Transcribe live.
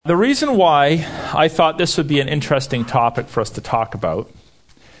The reason why I thought this would be an interesting topic for us to talk about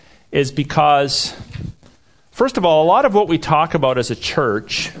is because, first of all, a lot of what we talk about as a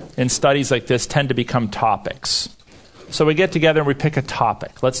church in studies like this tend to become topics. So we get together and we pick a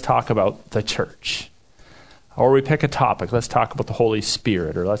topic. Let's talk about the church. Or we pick a topic. Let's talk about the Holy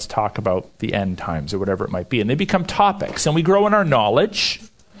Spirit, or let's talk about the end times, or whatever it might be. And they become topics, and we grow in our knowledge,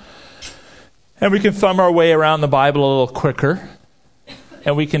 and we can thumb our way around the Bible a little quicker,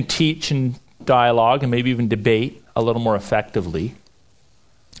 and we can teach and dialogue and maybe even debate a little more effectively.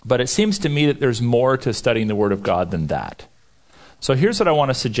 But it seems to me that there's more to studying the Word of God than that. So here's what I want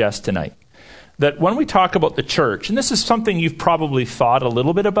to suggest tonight. That when we talk about the church, and this is something you've probably thought a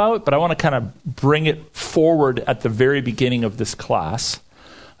little bit about, but I want to kind of bring it forward at the very beginning of this class.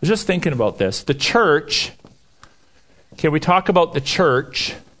 I was just thinking about this. The church, okay, we talk about the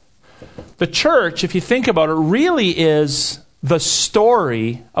church. The church, if you think about it, really is the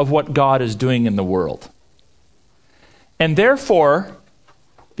story of what God is doing in the world. And therefore,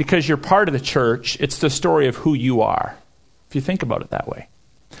 because you're part of the church, it's the story of who you are, if you think about it that way.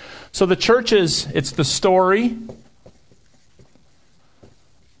 So the church it's the story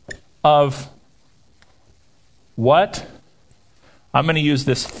of what, I'm going to use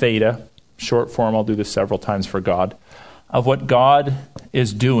this theta, short form, I'll do this several times for God, of what God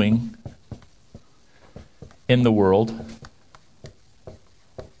is doing in the world.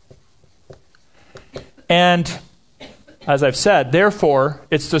 And as I've said, therefore,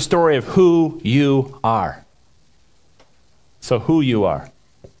 it's the story of who you are. So who you are.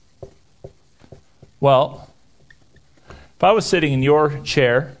 Well, if I was sitting in your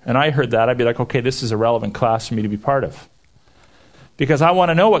chair and I heard that, I'd be like, okay, this is a relevant class for me to be part of. Because I want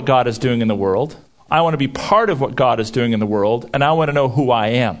to know what God is doing in the world. I want to be part of what God is doing in the world, and I want to know who I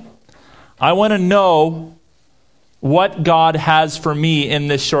am. I want to know what God has for me in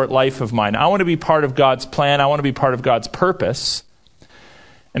this short life of mine. I want to be part of God's plan. I want to be part of God's purpose.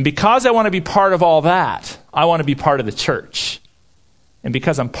 And because I want to be part of all that, I want to be part of the church. And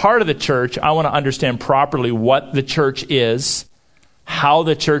because I'm part of the church, I want to understand properly what the church is, how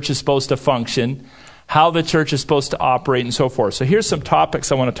the church is supposed to function, how the church is supposed to operate, and so forth. So here's some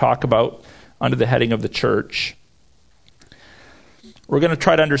topics I want to talk about under the heading of the church. We're going to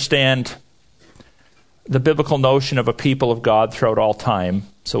try to understand the biblical notion of a people of God throughout all time.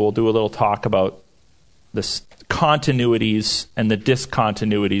 So we'll do a little talk about the continuities and the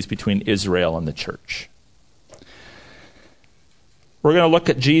discontinuities between Israel and the church. We're going to look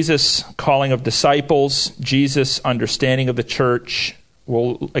at Jesus' calling of disciples, Jesus' understanding of the church.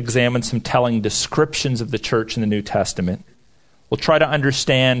 We'll examine some telling descriptions of the church in the New Testament. We'll try to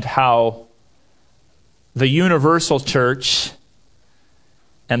understand how the universal church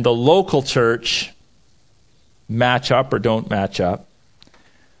and the local church match up or don't match up.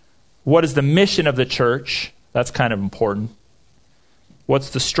 What is the mission of the church? That's kind of important. What's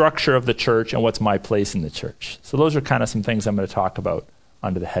the structure of the church, and what's my place in the church? So those are kind of some things I'm going to talk about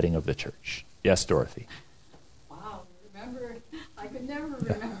under the heading of the church. Yes, Dorothy? Wow, remember, I could never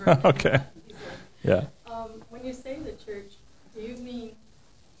remember. Okay. Yeah. When you say the church, do you mean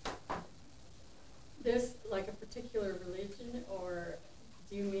this, like a particular religion, or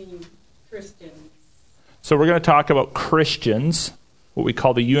do you mean Christians? So we're going to talk about Christians, what we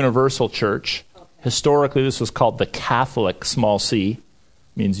call the universal church. Okay. Historically, this was called the Catholic, small c,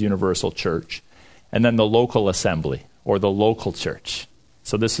 means universal church. And then the local assembly, or the local church.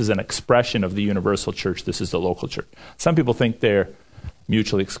 So this is an expression of the universal church. This is the local church. Some people think they're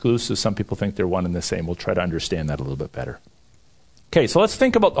mutually exclusive. Some people think they're one and the same. We'll try to understand that a little bit better. Okay, so let's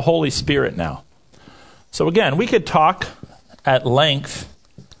think about the Holy Spirit now. So again, we could talk at length,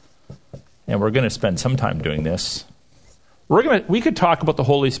 and we're going to spend some time doing this. We could talk about the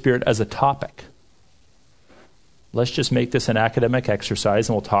Holy Spirit as a topic. Let's just make this an academic exercise,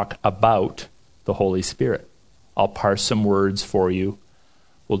 and we'll talk about the Holy Spirit. I'll parse some words for you.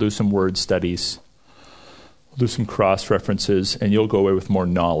 We'll do some word studies. We'll do some cross-references, and you'll go away with more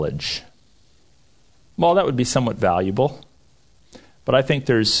knowledge. Well, that would be somewhat valuable. But I think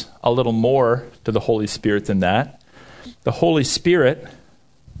there's a little more to the Holy Spirit than that. The Holy Spirit,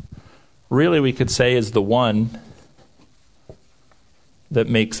 really we could say, is the one that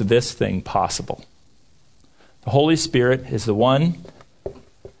makes this thing possible. The Holy Spirit is the one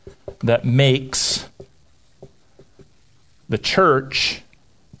that makes the church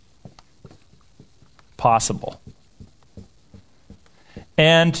possible.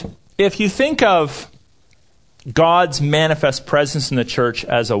 And if you think of God's manifest presence in the church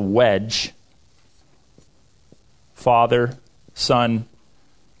as a wedge, Father, Son,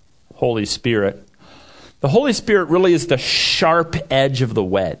 Holy Spirit, The Holy Spirit really is the sharp edge of the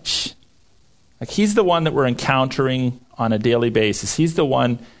wedge. Like he's the one that we're encountering on a daily basis. He's the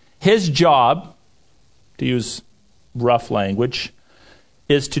one, his job, to use rough language,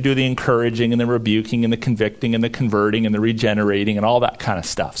 is to do the encouraging and the rebuking and the convicting and the converting and the regenerating and all that kind of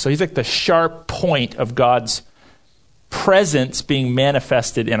stuff. So he's like the sharp point of God's presence being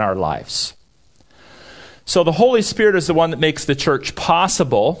manifested in our lives. So the Holy Spirit is the one that makes the church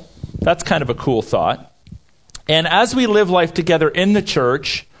possible. That's kind of a cool thought. And as we live life together in the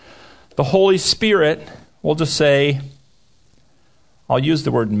church, the Holy Spirit, we'll just say, I'll use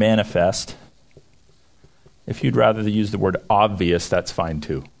the word manifest. If you'd rather use the word obvious, that's fine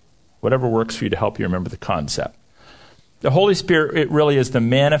too. Whatever works for you to help you remember the concept. The Holy Spirit, it really is the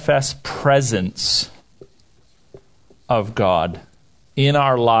manifest presence of God in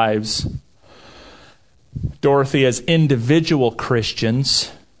our lives. Dorothy, as individual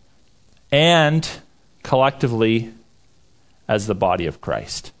Christians, and collectively as the body of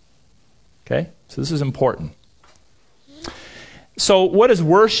Christ. Okay? So this is important. So what is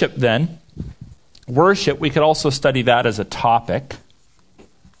worship then? Worship, we could also study that as a topic,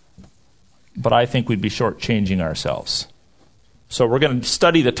 but I think we'd be shortchanging ourselves. So we're going to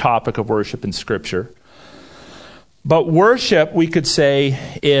study the topic of worship in Scripture. But worship, we could say,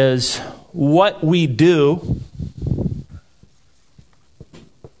 is what we do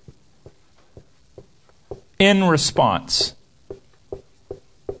in response.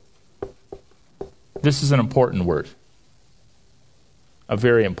 This is an important word. A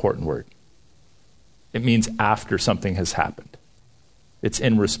very important word. It means after something has happened. It's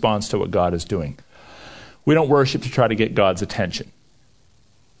in response to what God is doing. We don't worship to try to get God's attention.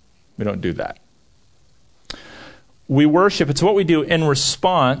 We don't do that. We worship, it's what we do in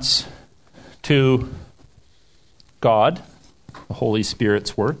response to God, the Holy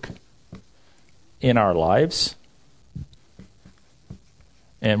Spirit's work in our lives.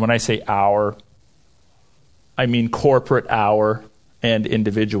 And when I say our, I mean corporate our and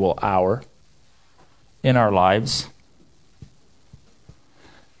individual our in our lives.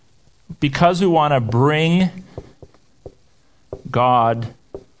 Because we want to bring God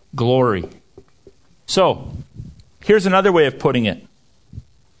glory. So, here's another way of putting it.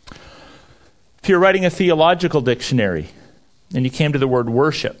 If you're writing a theological dictionary and you came to the word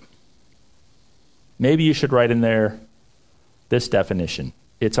worship, maybe you should write in there this definition.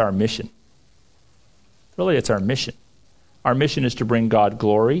 It's our mission. Really, it's our mission. Our mission is to bring God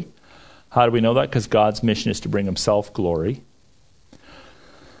glory. How do we know that? Because God's mission is to bring himself glory.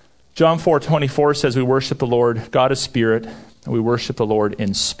 John 4:24 says we worship the Lord. God is spirit, and we worship the Lord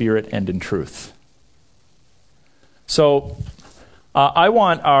in spirit and in truth. So I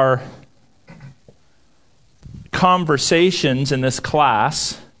want our conversations in this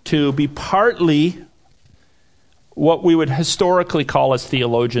class to be partly what we would historically call as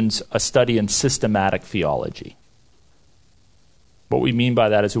theologians a study in systematic theology. What we mean by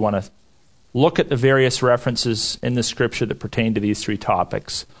that is we want to look at the various references in the Scripture that pertain to these three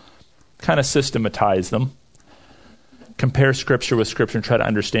topics, kind of systematize them, compare Scripture with Scripture, and try to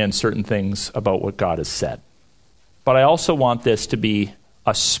understand certain things about what God has said. But I also want this to be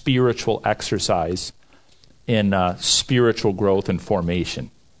a spiritual exercise in spiritual growth and formation.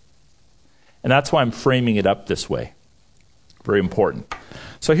 And that's why I'm framing it up this way. Very important.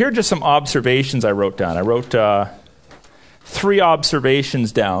 So here are just some observations I wrote down. I wrote 3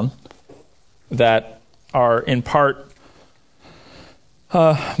 observations down that are in part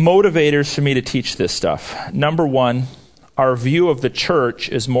motivators for me to teach this stuff. Number 1, our view of the church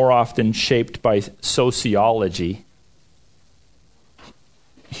is more often shaped by sociology,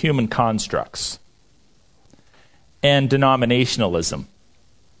 human constructs, and denominationalism.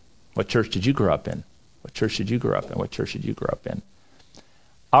 What church did you grow up in? What church did you grow up in? What church did you grow up in?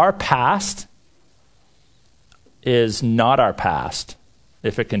 Our past is not our past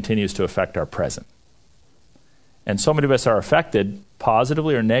if it continues to affect our present. And so many of us are affected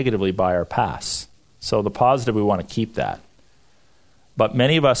positively or negatively by our past. So the positive, we want to keep that. But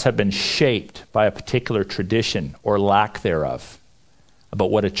many of us have been shaped by a particular tradition or lack thereof about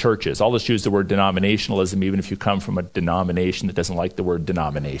what a church is. I'll just use the word denominationalism, even if you come from a denomination that doesn't like the word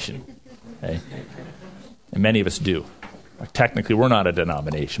denomination. Okay? And many of us do. Technically, we're not a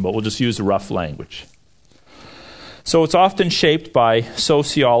denomination, but we'll just use rough language. So it's often shaped by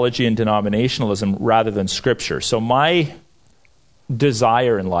sociology and denominationalism rather than Scripture. So my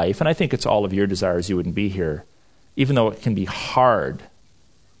desire in life, and I think it's all of your desires, you wouldn't be here, even though it can be hard,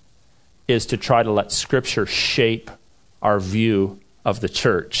 is to try to let Scripture shape our view of the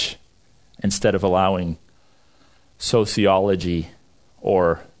church instead of allowing sociology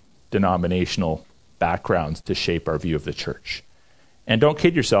or denominational backgrounds to shape our view of the church. And don't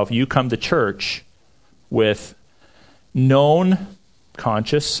kid yourself, you come to church with known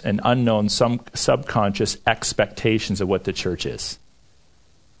conscious and unknown subconscious expectations of what the church is.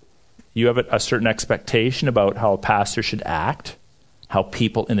 You have a certain expectation about how a pastor should act, how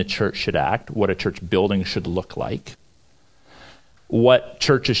people in the church should act, what a church building should look like, what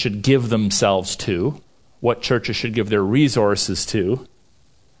churches should give themselves to, what churches should give their resources to,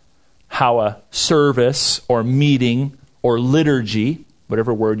 how a service or meeting or liturgy,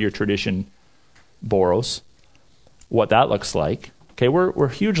 whatever word your tradition borrows, what that looks like. Okay, we're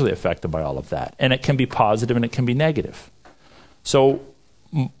hugely affected by all of that. And it can be positive and it can be negative. So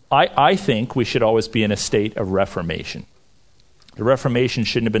I think we should always be in a state of reformation. The Reformation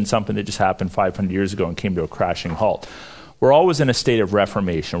shouldn't have been something that just happened 500 years ago and came to a crashing halt. We're always in a state of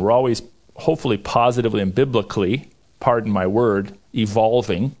reformation. We're always, hopefully positively and biblically, pardon my word,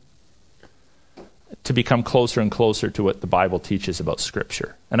 evolving to become closer and closer to what the Bible teaches about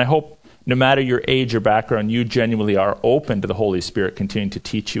Scripture. And I hope no matter your age or background, you genuinely are open to the Holy Spirit continuing to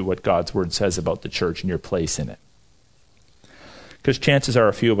teach you what God's Word says about the church and your place in it. Because chances are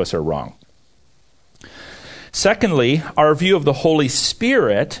a few of us are wrong. Secondly, our view of the Holy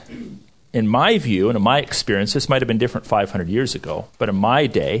Spirit, in my view and in my experience, this might have been different 500 years ago, but in my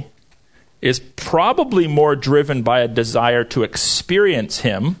day, is probably more driven by a desire to experience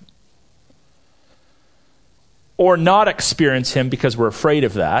Him or not experience Him because we're afraid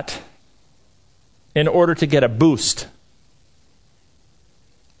of that in order to get a boost.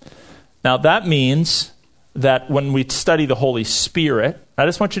 Now that means that when we study the Holy Spirit, I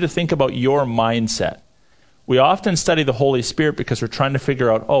just want you to think about your mindset. We often study the Holy Spirit because we're trying to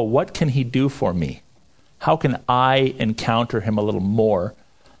figure out, what can He do for me? How can I encounter Him a little more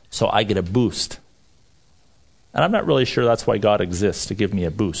so I get a boost? And I'm not really sure that's why God exists, to give me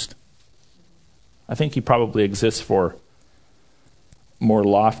a boost. I think He probably exists for more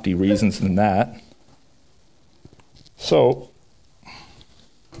lofty reasons than that. So,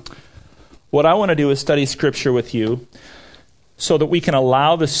 what I want to do is study Scripture with you so that we can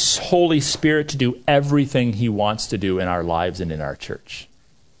allow the Holy Spirit to do everything He wants to do in our lives and in our church.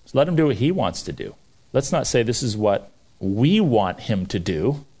 So let Him do what He wants to do. Let's not say this is what we want Him to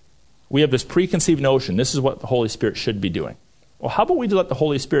do. We have this preconceived notion, this is what the Holy Spirit should be doing. Well, how about we let the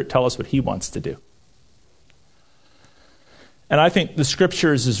Holy Spirit tell us what He wants to do? And I think the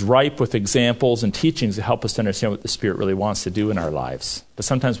Scriptures is ripe with examples and teachings that help us to understand what the Spirit really wants to do in our lives. But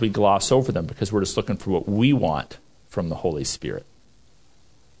sometimes we gloss over them because we're just looking for what we want from the Holy Spirit.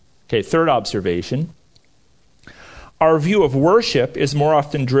 Okay, third observation. Our view of worship is more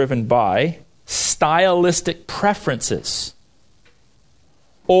often driven by stylistic preferences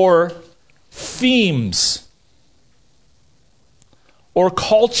or themes or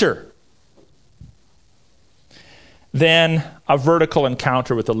culture than a vertical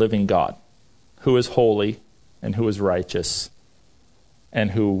encounter with the living God, who is holy and who is righteous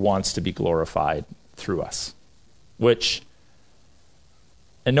and who wants to be glorified through us, which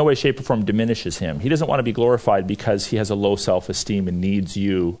in no way, shape, or form diminishes Him. He doesn't want to be glorified because He has a low self-esteem and needs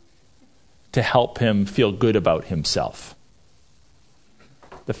you to help Him feel good about Himself.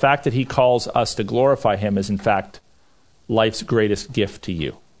 The fact that He calls us to glorify Him is, in fact, life's greatest gift to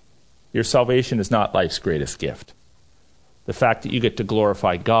you. Your salvation is not life's greatest gift. The fact that you get to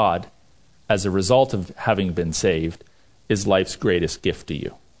glorify God as a result of having been saved is life's greatest gift to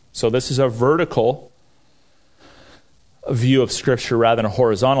you. So this is a vertical view of Scripture rather than a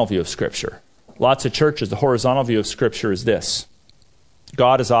horizontal view of Scripture. Lots of churches, the horizontal view of Scripture is this: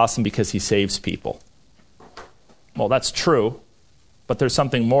 God is awesome because He saves people. Well, that's true, but there's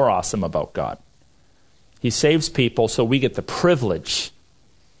something more awesome about God. He saves people so we get the privilege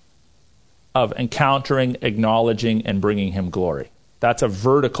of encountering, acknowledging, and bringing Him glory. That's a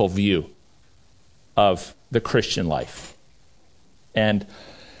vertical view of the Christian life. And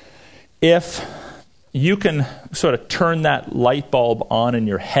if you can sort of turn that light bulb on in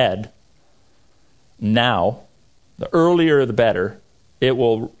your head now, the earlier the better, it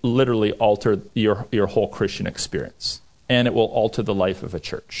will literally alter your whole Christian experience. And it will alter the life of a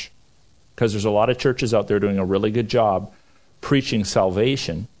church. Because there's a lot of churches out there doing a really good job preaching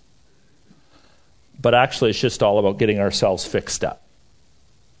salvation, but actually it's just all about getting ourselves fixed up.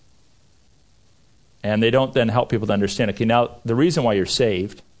 And they don't then help people to understand, okay, now the reason why you're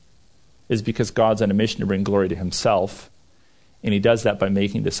saved is because God's on a mission to bring glory to Himself, and He does that by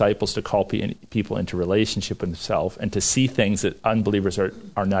making disciples to call people into relationship with Himself and to see things that unbelievers are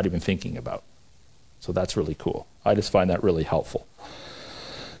not even thinking about. So that's really cool. I just find that really helpful.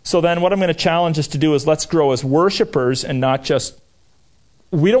 So then what I'm going to challenge us to do is let's grow as worshipers and not just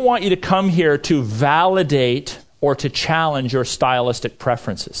we don't want you to come here to validate or to challenge your stylistic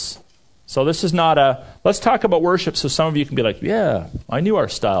preferences. So this is not let's talk about worship so some of you can be like, yeah, I knew our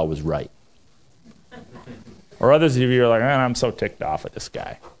style was right. Or others of you are like, I'm so ticked off at this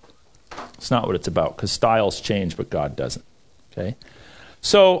guy. It's not what it's about, because styles change, but God doesn't. Okay?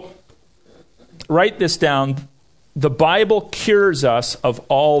 So, write this down. The Bible cures us of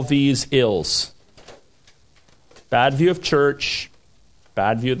all these ills. Bad view of church,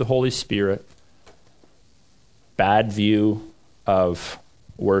 bad view of the Holy Spirit, bad view of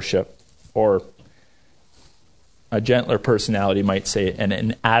worship, or a gentler personality might say an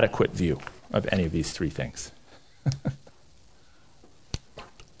inadequate view of any of these three things.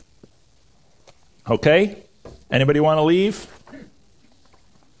 Okay? Anybody want to leave?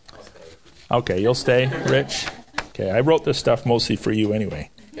 Okay, you'll stay, Rich? Okay, I wrote this stuff mostly for you anyway.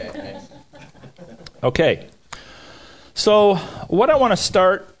 Okay. So, what I want to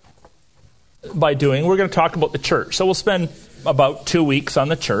start by doing, we're going to talk about the church. So we'll spend about 2 weeks on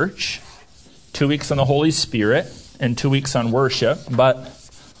the church, 2 weeks on the Holy Spirit, and 2 weeks on worship, but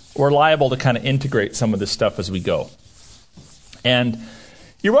we're liable to kind of integrate some of this stuff as we go. And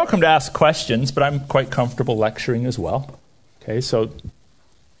you're welcome to ask questions, but I'm quite comfortable lecturing as well. Okay, so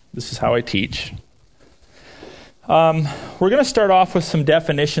this is how I teach. We're going to start off with some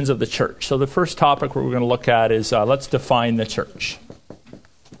definitions of the church. So the first topic we're going to look at is let's define the church.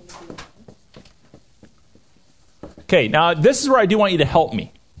 Okay, now this is where I do want you to help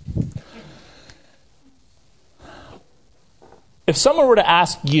me. If someone were to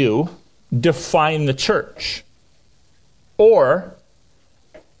ask you, define the church, or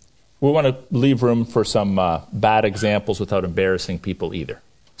we want to leave room for some bad examples without embarrassing people either.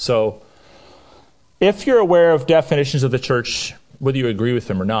 So if you're aware of definitions of the church, whether you agree with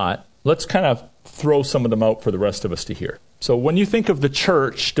them or not, let's kind of throw some of them out for the rest of us to hear. So when you think of the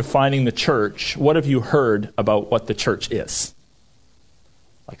church, defining the church, what have you heard about what the church is?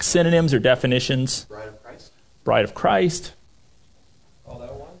 Like synonyms or definitions? Bride of Christ. Bride of Christ. Called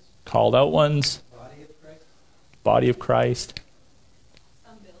out ones. Called out ones. Body of Christ. Body of Christ.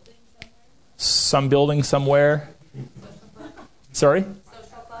 Some building somewhere. Some building somewhere. Sorry? Social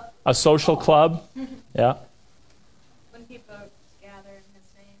club. A social club. Yeah. When people gather in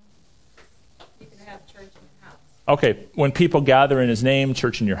His name, you can have church in your house. Okay, when people gather in His name,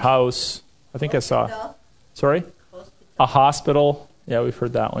 church in your house. I think I saw. Sorry? A hospital. Yeah, we've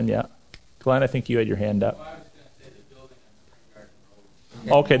heard that one, yeah. Glenn, I think you had your hand up.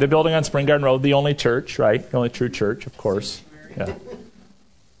 Okay, the building on Spring Garden Road, the only church, right? The only true church, of course. Yeah.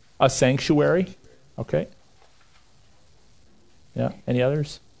 A sanctuary. Okay. Yeah, any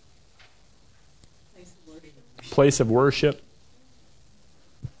others? Place of worship.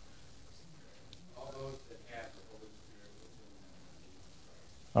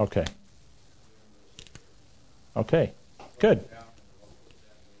 Okay. Okay, good.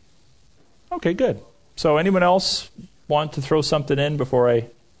 Okay, good. So anyone else want to throw something in before I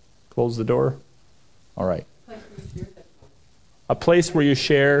close the door? All right. A place where you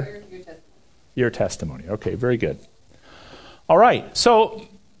share your testimony. Okay, very good. All right. So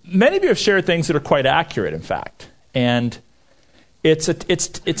many of you have shared things that are quite accurate, in fact. And it's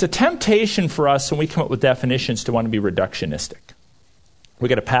a temptation for us when we come up with definitions to want to be reductionistic. We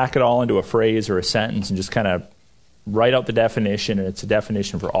got to pack it all into a phrase or a sentence and just kind of write out the definition, and it's a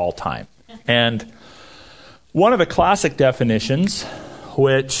definition for all time. And one of the classic definitions,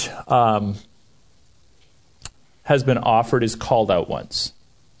 which has been offered, is called out ones.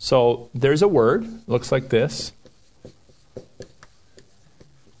 So there's a word, looks like this.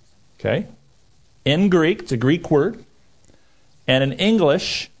 Okay. In Greek, it's a Greek word. And in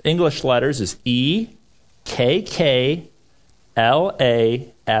English letters is EKKLASIA.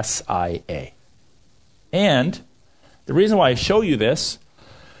 And the reason why I show you this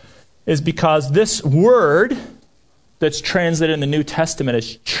is because this word that's translated in the New Testament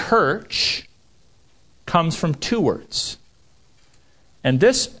as church comes from two words. And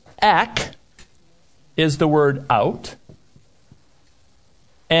this ek is the word out.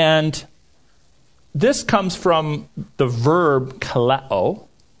 And this comes from the verb kaleo,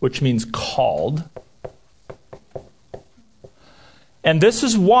 which means called. And this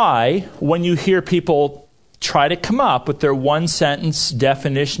is why when you hear people try to come up with their one-sentence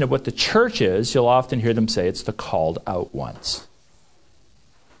definition of what the church is, you'll often hear them say it's the called out ones.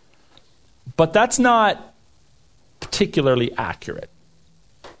 But that's not particularly accurate.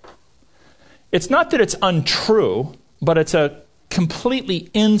 It's not that it's untrue, but it's a completely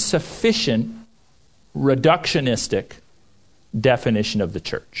insufficient, reductionistic definition of the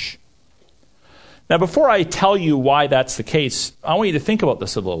church. Now, before I tell you why that's the case, I want you to think about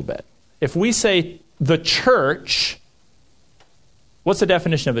this a little bit. If we say the church, what's the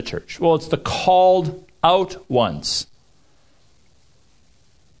definition of the church? Well, it's the called out ones.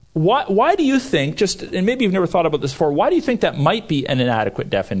 Why do you think, and maybe you've never thought about this before, why do you think that might be an inadequate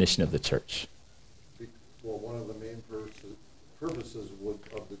definition of the church? Well, one of the main purposes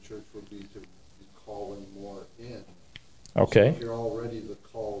of the church would be to be calling more in. Okay. So if you're already the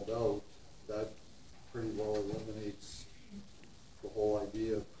called out, that pretty well eliminates the whole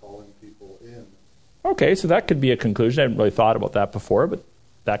idea of calling people in. Okay, so that could be a conclusion. I hadn't really thought about that before, but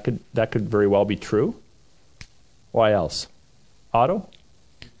that could very well be true. Why else? Otto?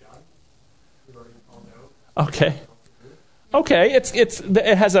 Okay.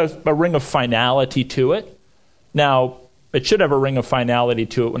 It has a ring of finality to it. Now, it should have a ring of finality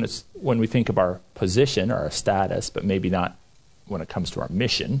to it when we think of our position or our status, but maybe not when it comes to our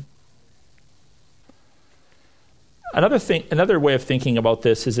mission. Another way of thinking about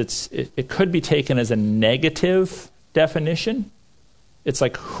this is it could be taken as a negative definition. It's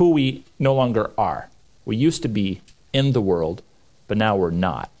like who we no longer are. We used to be in the world, but now we're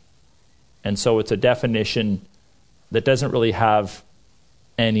not. And so it's a definition that doesn't really have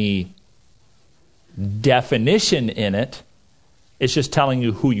any definition in it. It's just telling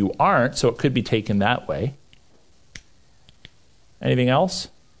you who you aren't, so it could be taken that way. Anything else?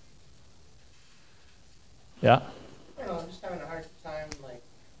 Yeah? I don't know, I'm just having a hard time,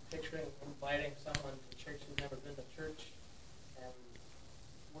 picturing inviting someone to church who's never been to church, and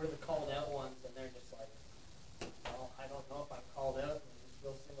we're the called out ones, and they're just like, well, I don't know if I'm called out, and I just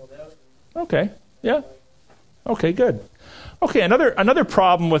feel singled out. Okay, yeah. Okay, good. Okay, another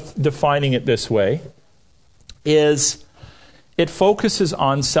problem with defining it this way is it focuses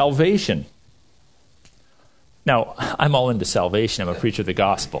on salvation. Now, I'm all into salvation. I'm a preacher of the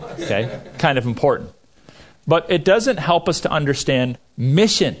gospel, okay? Kind of important. But it doesn't help us to understand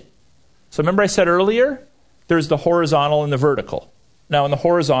mission. So remember I said earlier, there's the horizontal and the vertical. Now, in the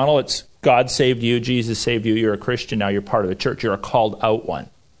horizontal, it's God saved you, Jesus saved you, you're a Christian, now you're part of the church, you're a called out one.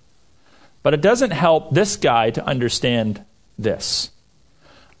 But it doesn't help this guy to understand this.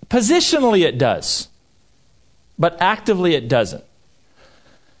 Positionally, it does. But actively, it doesn't.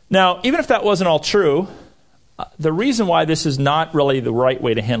 Now, even if that wasn't all true, the reason why this is not really the right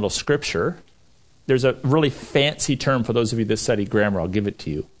way to handle Scripture, there's a really fancy term for those of you that study grammar, I'll give it to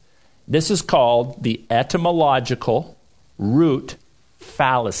you. This is called the etymological root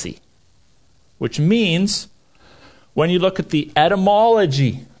fallacy, which means when you look at the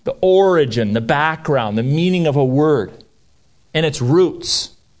etymology, the origin, the background, the meaning of a word, and its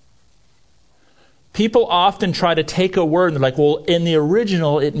roots, people often try to take a word and they're like, well, in the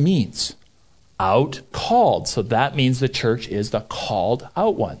original it means out, called. So that means the church is the called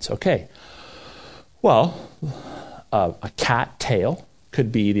out ones. Okay. Well, a cat tail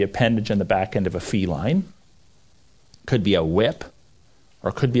could be the appendage on the back end of a feline, could be a whip,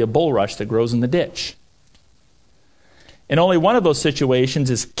 or could be a bulrush that grows in the ditch. And only one of those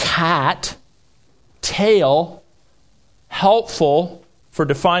situations is cat, tail, helpful for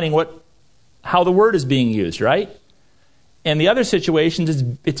defining how the word is being used, right? And the other situations is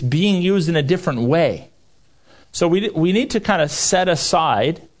it's being used in a different way. So we need to kind of set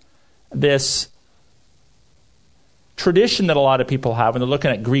aside this tradition that a lot of people have when they're looking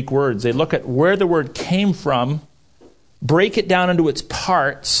at Greek words. They look at where the word came from, break it down into its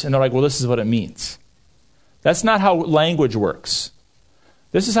parts, and they're like, well, this is what it means. That's not how language works.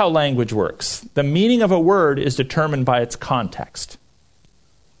 This is how language works. The meaning of a word is determined by its context.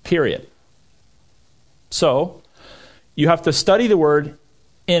 Period. So, you have to study the word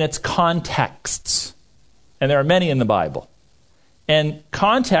in its contexts. And there are many in the Bible. And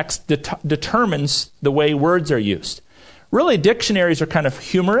context determines the way words are used. Really, dictionaries are kind of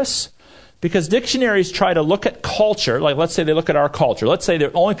humorous because dictionaries try to look at culture. Like, let's say they look at our culture. Let's say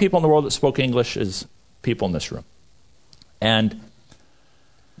the only people in the world that spoke English is people in this room. And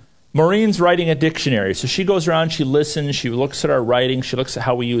Maureen's writing a dictionary. So she goes around, she listens, she looks at our writing, she looks at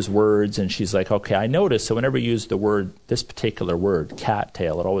how we use words, and she's like, okay, I noticed that whenever you use the word, this particular word,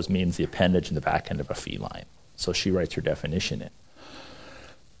 cattail, it always means the appendage in the back end of a feline. So she writes her definition in.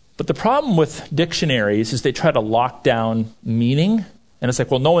 But the problem with dictionaries is they try to lock down meaning. And it's like,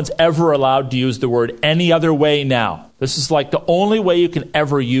 well, no one's ever allowed to use the word any other way now. This is like the only way you can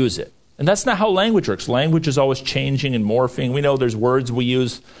ever use it. And that's not how language works. Language is always changing and morphing. We know there's words we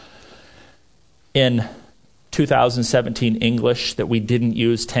use in 2017 English that we didn't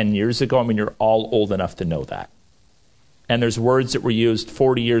use 10 years ago. I mean, you're all old enough to know that. And there's words that were used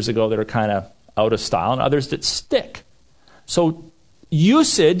 40 years ago that are kind of out of style and others that stick. So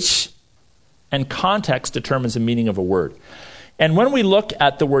usage and context determines the meaning of a word. And when we look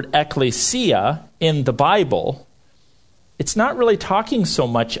at the word ecclesia in the Bible, it's not really talking so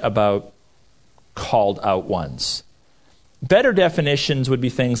much about called out ones. Better definitions would be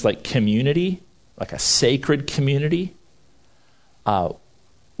things like community, like a sacred community,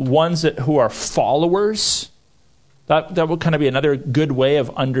 ones who are followers. That would kind of be another good way of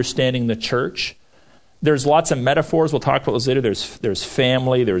understanding the church. There's lots of metaphors. We'll talk about those later. There's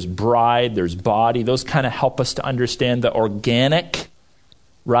family, there's bride, there's body. Those kind of help us to understand the organic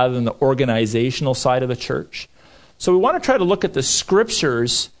rather than the organizational side of the church. So we want to try to look at the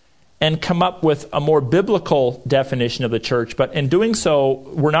scriptures and come up with a more biblical definition of the church. But in doing so,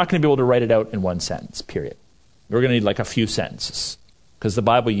 we're not going to be able to write it out in one sentence, period. We're going to need like a few sentences because the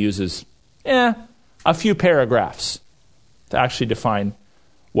Bible uses a few paragraphs to actually define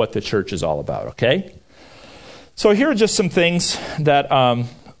what the church is all about, okay? So here are just some things that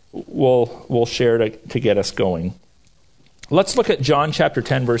we'll share to get us going. Let's look at John chapter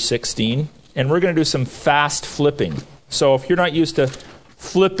 10, verse 16, and we're going to do some fast flipping. So if you're not used to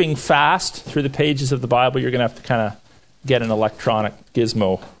flipping fast through the pages of the Bible, you're going to have to kind of get an electronic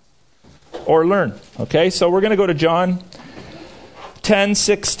gizmo or learn, okay? So we're going to go to John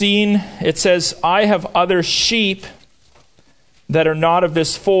 10:16. It says, I have other sheep that are not of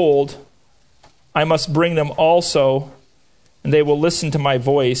this fold. I must bring them also, and they will listen to my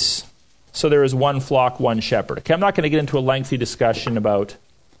voice. So there is one flock, one shepherd. Okay, I'm not going to get into a lengthy discussion about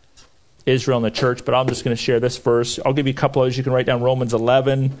Israel and the church, but I'm just going to share this verse. I'll give you a couple others. You can write down Romans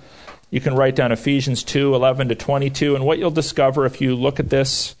 11. You can write down Ephesians 2, 11 to 22. And what you'll discover if you look at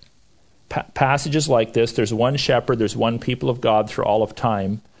this, passages like this, there's one shepherd, there's one people of God through all of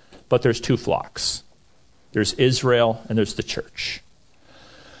time, but there's two flocks. There's Israel and there's the church.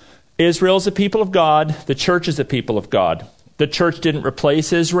 Israel is the people of God. The church is the people of God. The church didn't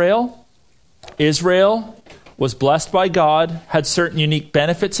replace Israel. Israel was blessed by God, had certain unique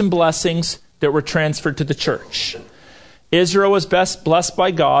benefits and blessings that were transferred to the church. Israel was blessed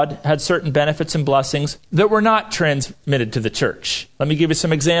by God, had certain benefits and blessings that were not transmitted to the church. Let me give you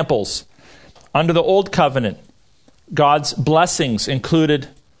some examples. Under the Old Covenant, God's blessings included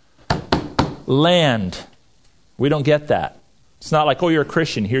land. We don't get that. It's not like, oh, you're a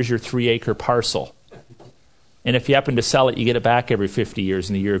Christian, here's your 3-acre parcel. And if you happen to sell it, you get it back every 50 years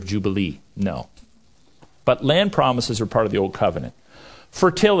in the year of Jubilee. No. But land promises are part of the Old Covenant.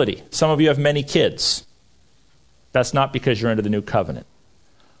 Fertility. Some of you have many kids. That's not because you're under the New Covenant.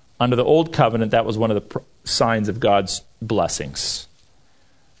 Under the Old Covenant, that was one of the signs of God's blessings.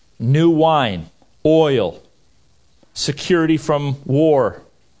 New wine, oil, security from war,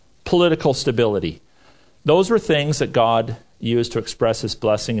 political stability. Those were things that God used to express his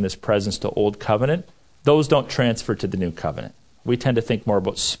blessing and his presence to Old Covenant. Those don't transfer to the New Covenant. We tend to think more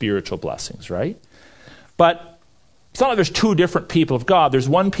about spiritual blessings, right? But it's not like there's two different people of God. There's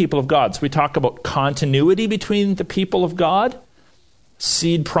one people of God. So we talk about continuity between the people of God,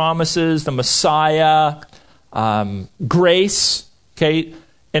 seed promises, the Messiah, grace. Okay,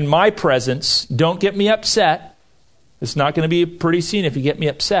 in my presence, don't get me upset. It's not going to be a pretty scene if you get me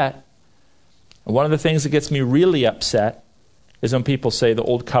upset. And one of the things that gets me really upset is when people say the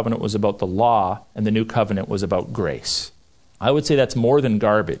Old Covenant was about the law and the New Covenant was about grace. I would say that's more than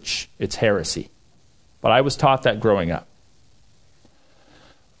garbage. It's heresy. But I was taught that growing up.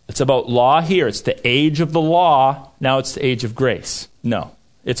 It's about law here. It's the age of the law. Now it's the age of grace. No,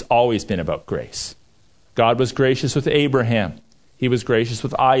 it's always been about grace. God was gracious with Abraham. He was gracious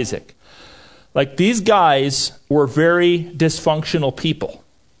with Isaac. Like, these guys were very dysfunctional people.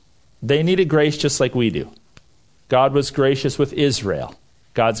 They needed grace just like we do. God was gracious with Israel.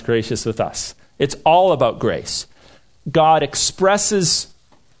 God's gracious with us. It's all about grace. God expresses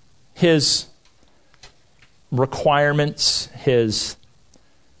his requirements, his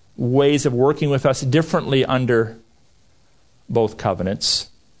ways of working with us differently under both covenants.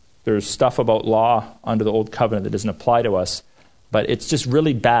 There's stuff about law under the Old Covenant that doesn't apply to us, but it's just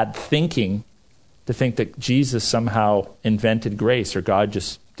really bad thinking to think that Jesus somehow invented grace or God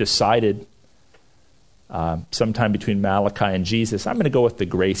just decided sometime between Malachi and Jesus, I'm going to go with the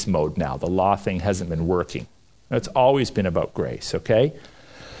grace mode now. The law thing hasn't been working. It's always been about grace, okay?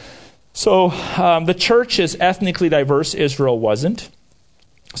 So the church is ethnically diverse. Israel wasn't.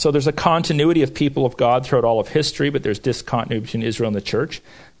 So there's a continuity of people of God throughout all of history, but there's discontinuity between Israel and the church.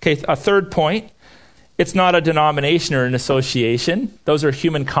 Okay, a third point. It's not a denomination or an association. Those are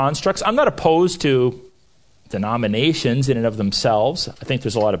human constructs. I'm not opposed to denominations in and of themselves. I think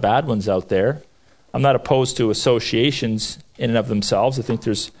there's a lot of bad ones out there. I'm not opposed to associations in and of themselves. I think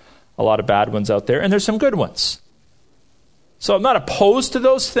there's a lot of bad ones out there, and there's some good ones. So I'm not opposed to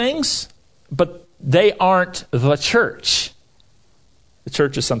those things, but they aren't the church. The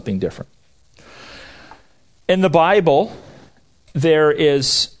church is something different. In the Bible, there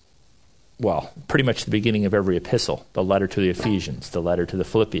is, pretty much the beginning of every epistle, the letter to the Ephesians, the letter to the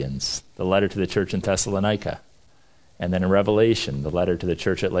Philippians, the letter to the church in Thessalonica, and then in Revelation, the letter to the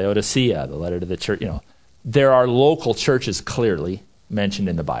church at Laodicea, the letter to the church, there are local churches clearly mentioned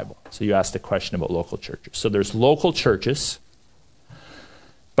in the Bible. So you asked a question about local churches. So there's local churches,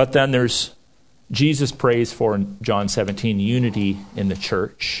 but then there's Jesus prays for, in John 17, unity in the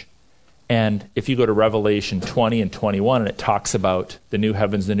church. And if you go to Revelation 20 and 21, and it talks about the new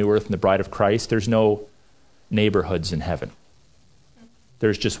heavens, the new earth, and the bride of Christ, there's no neighborhoods in heaven.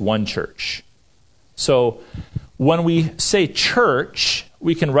 There's just one church. So when we say church,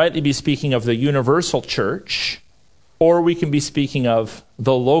 we can rightly be speaking of the universal church, or we can be speaking of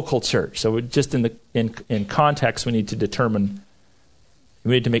the local church. So just in context, we need to determine,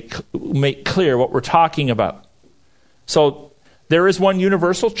 we need to make clear what we're talking about. So there is one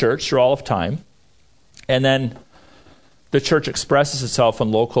universal church through all of time, and then the church expresses itself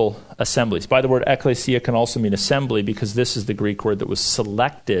in local assemblies. By the word ecclesia can also mean assembly, because this is the Greek word that was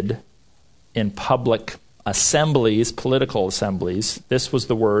selected in public assemblies, political assemblies. This was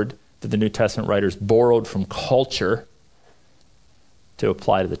the word that the New Testament writers borrowed from culture to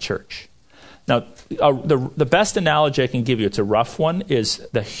apply to the church. Now, the best analogy I can give you, it's a rough one, is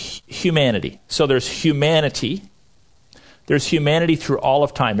the humanity. So there's humanity. There's humanity through all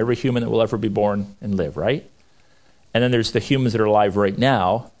of time, every human that will ever be born and live, right? And then there's the humans that are alive right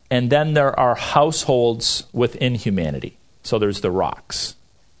now. And then there are households within humanity. So there's the Rocks.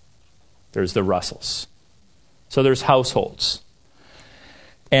 There's the Russells. So there's households.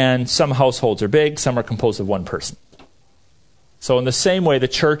 And some households are big, some are composed of one person. So in the same way, the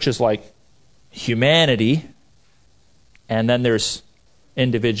church is like humanity, and then there's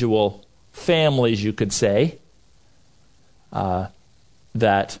individual families, you could say,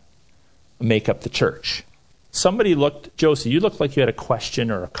 that make up the church. Somebody looked, Josie, you looked like you had a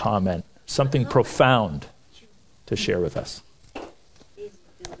question or a comment, something profound to share with us.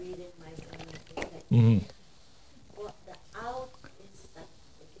 Mm-hmm. Well, the out is that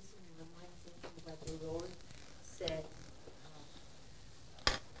it's reminds me of what the Lord said.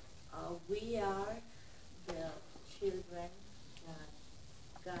 We are the children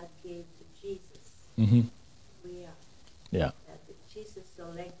that God gave to Jesus. Mm-hmm. We are. Yeah. That Jesus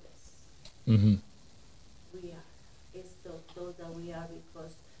selected us. Mm-hmm. We are. It's those that we are,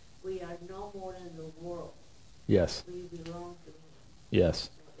 because we are no more than the world. Yes. We belong to Him. Yes.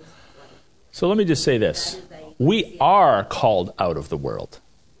 So let me just say this. We are called out of the world.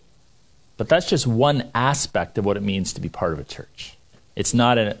 But that's just one aspect of what it means to be part of a church. It's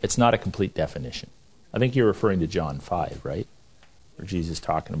not a complete definition. I think you're referring to John 5, right? Where Jesus is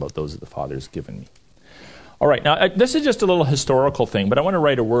talking about those that the Father has given me. All right, now this is just a little historical thing, but I want to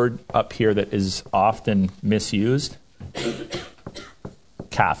write a word up here that is often misused.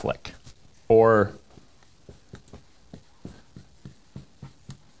 Catholic. Or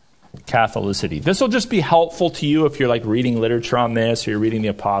Catholicity. This will just be helpful to you if you're like reading literature on this, or you're reading the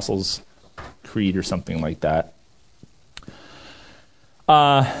Apostles' Creed or something like that.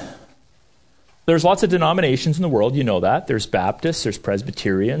 There's lots of denominations in the world, you know that. There's Baptists, there's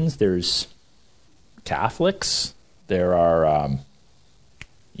Presbyterians, there's Catholics, there are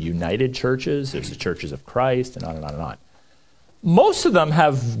United churches, there's the Churches of Christ, and on and on and on. Most of them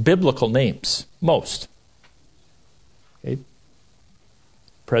have biblical names. Most. Okay.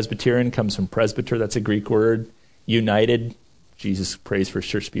 Presbyterian comes from presbyter, that's a Greek word. United, Jesus prays for his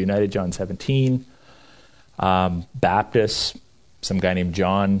church to be united, John 17. Baptist, some guy named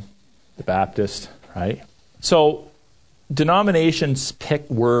John the Baptist, right? So denominations pick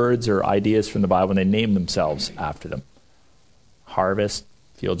words or ideas from the Bible and they name themselves after them. Harvest,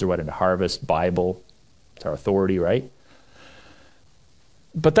 fields are wet into harvest. Bible, it's our authority, right?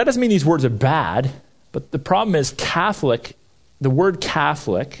 But that doesn't mean these words are bad. But the problem is Catholic, the word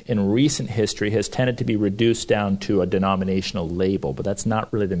Catholic in recent history has tended to be reduced down to a denominational label, but that's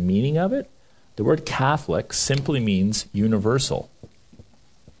not really the meaning of it. The word Catholic simply means universal.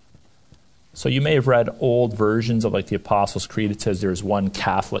 So you may have read old versions of like the Apostles' Creed. It says there's one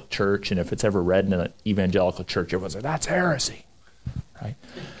Catholic church, and if it's ever read in an evangelical church, everyone's like, that's heresy. Right?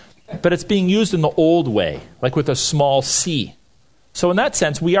 But it's being used in the old way, like with a small c. So in that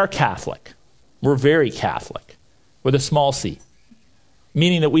sense, we are Catholic. We're very Catholic, with a small c,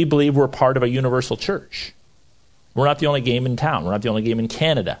 meaning that we believe we're part of a universal church. We're not the only game in town. We're not the only game in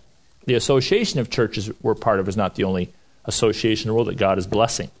Canada. The association of churches we're part of is not the only association in the world that God is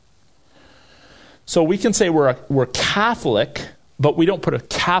blessing. So we can say we're Catholic, but we don't put a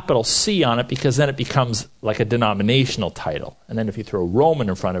capital C on it because then it becomes like a denominational title. And then if you throw Roman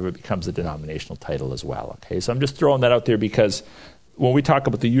in front of it, it becomes a denominational title as well. Okay, so I'm just throwing that out there because when we talk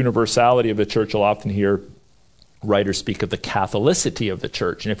about the universality of the church, you'll often hear writers speak of the Catholicity of the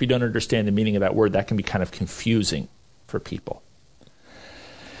church. And if you don't understand the meaning of that word, that can be kind of confusing for people.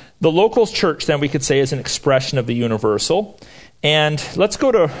 The local church, then, we could say, is an expression of the universal. And let's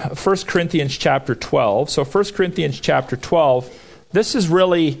go to 1 Corinthians chapter 12. So 1 Corinthians chapter 12, this is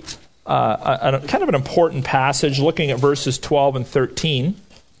really kind of an important passage, looking at verses 12 and 13,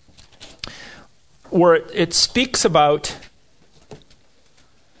 where it speaks about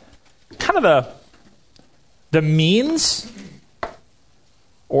kind of the means,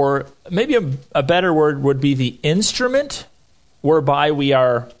 or maybe a better word would be the instrument whereby we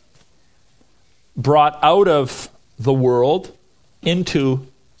are brought out of the world into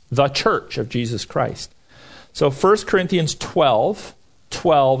the church of Jesus Christ. So 1 Corinthians 12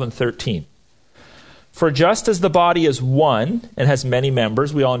 and 13. For just as the body is one and has many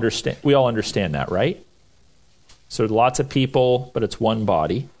members, we all understand that, right? So lots of people, but it's one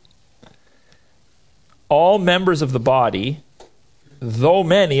body. All members of the body, though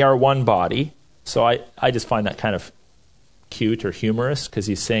many, are one body. So I just find that kind of cute or humorous because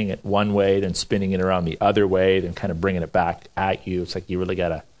he's saying it one way, then spinning it around the other way, then kind of bringing it back at you. It's like you really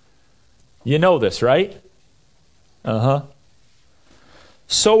gotta, you know this, right?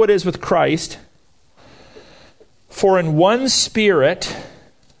 So it is with Christ. For in one Spirit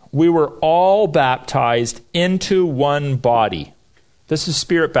we were all baptized into one body. This is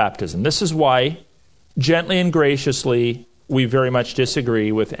Spirit baptism. This is why, gently and graciously, we very much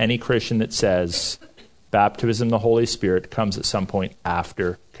disagree with any Christian that says baptism of the Holy Spirit comes at some point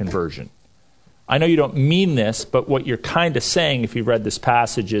after conversion. I know you don't mean this, but what you're kind of saying, if you've read this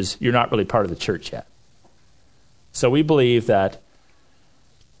passage, is you're not really part of the church yet. So we believe that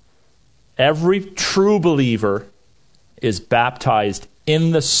every true believer is baptized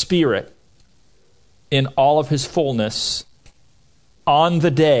in the Spirit in all of his fullness on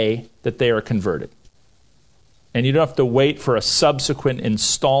the day that they are converted. And you don't have to wait for a subsequent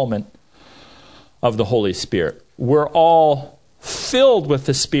installment of the Holy Spirit. We're all filled with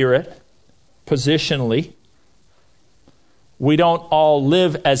the Spirit positionally. We don't all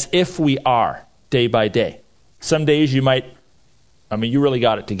live as if we are day by day. Some days you really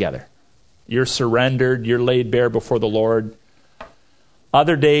got it together. You're surrendered, you're laid bare before the Lord.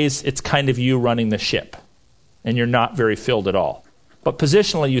 Other days, it's kind of you running the ship, and you're not very filled at all. But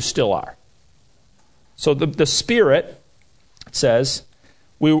positionally, you still are. So the Spirit says,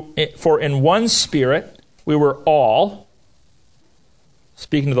 for in one Spirit we were all,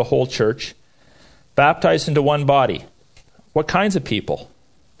 speaking to the whole church, baptized into one body. What kinds of people?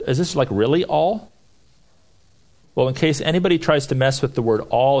 Is this like really all? Well, in case anybody tries to mess with the word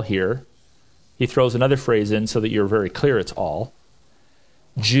all here, he throws another phrase in so that you're very clear it's all.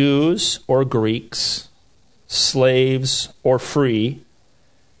 Jews or Greeks, slaves or free,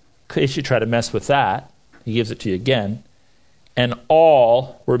 in case you try to mess with that, he gives it to you again. And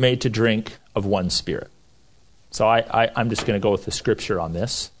all were made to drink of one Spirit. So I'm just going to go with the scripture on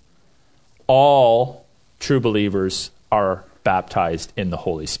this. All true believers are baptized in the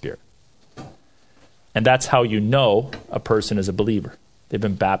Holy Spirit. And that's how you know a person is a believer. They've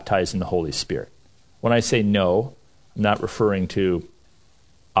been baptized in the Holy Spirit. When I say know, I'm not referring to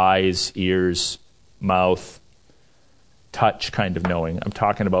eyes, ears, mouth, touch kind of knowing. I'm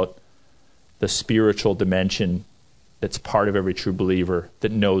talking about the spiritual dimension that's part of every true believer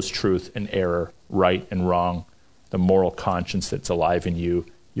that knows truth and error, right and wrong, the moral conscience that's alive in you,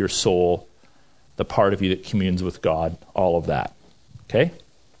 your soul, the part of you that communes with God, all of that. Okay?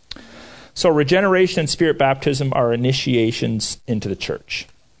 So regeneration and Spirit baptism are initiations into the church.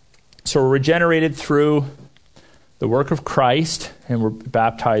 So we're regenerated through the work of Christ, and we're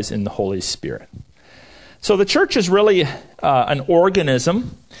baptized in the Holy Spirit. So the church is really an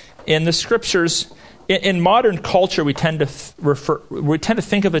organism. In the scriptures, in modern culture, we tend to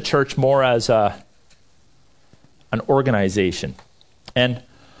think of the church more as an organization. And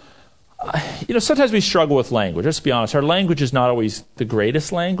sometimes we struggle with language. Let's be honest. Our language is not always the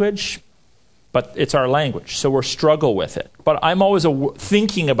greatest language, but it's our language, so we struggle with it. But I'm always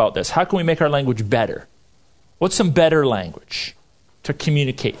thinking about this. How can we make our language better? What's some better language to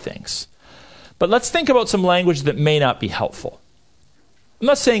communicate things? But let's think about some language that may not be helpful. I'm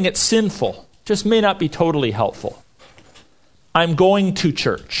not saying it's sinful, just may not be totally helpful. I'm going to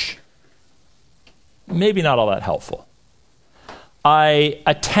church. Maybe not all that helpful. I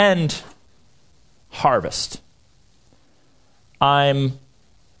attend Harvest. I'm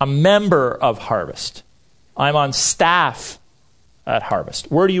a member of Harvest. I'm on staff at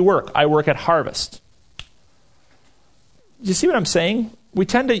Harvest. Where do you work? I work at Harvest. Do you see what I'm saying? We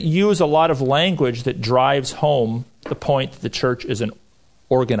tend to use a lot of language that drives home the point that the church is an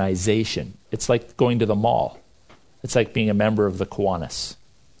organization. It's like going to the mall. It's like being a member of the Kiwanis.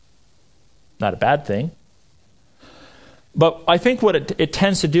 Not a bad thing. But I think what it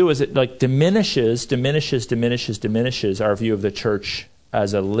tends to do is it like diminishes our view of the church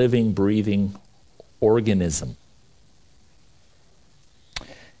as a living, breathing organism.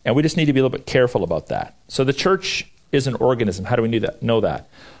 And we just need to be a little bit careful about that. So the church is an organism. How do we know that?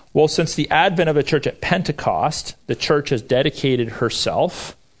 Well, since the advent of the church at Pentecost, the church has dedicated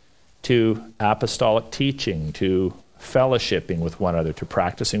herself to apostolic teaching, to fellowshipping with one another, to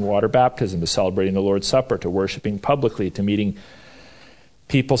practicing water baptism, to celebrating the Lord's Supper, to worshiping publicly, to meeting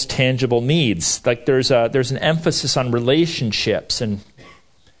people's tangible needs. Like there's an emphasis on relationships and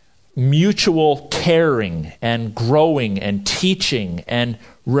mutual caring and growing and teaching and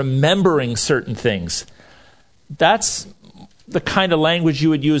remembering certain things. That's the kind of language you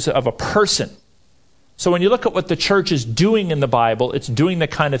would use of a person. So when you look at what the church is doing in the Bible, it's doing the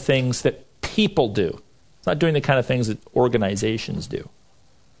kind of things that people do. It's not doing the kind of things that organizations do.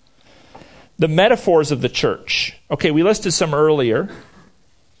 The metaphors of the church. Okay, we listed some earlier.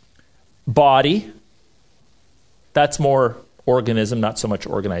 Body. That's more organism, not so much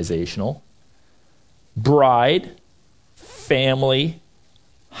organizational. Bride. Family.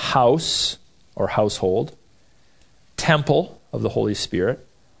 House or household. Temple of the Holy Spirit.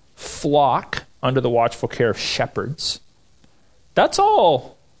 Flock under the watchful care of shepherds. That's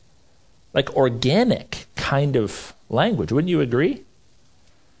all like organic kind of language. Wouldn't you agree?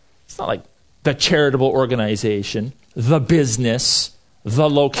 It's not like the charitable organization, the business, the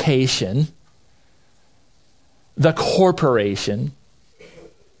location, the corporation.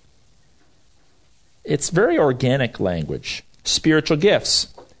 It's very organic language. Spiritual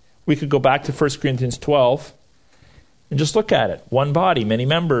gifts. We could go back to 1 Corinthians 12 and just look at it. One body, many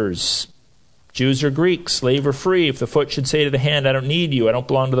members. Jews or Greeks, slave or free. If the foot should say to the hand, I don't need you, I don't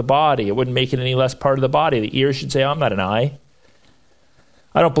belong to the body, it wouldn't make it any less part of the body. The ear should say, I'm not an eye,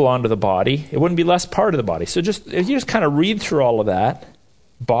 I don't belong to the body. It wouldn't be less part of the body. So if you just kind of read through all of that,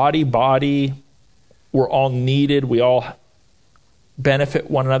 body, we're all needed, we all benefit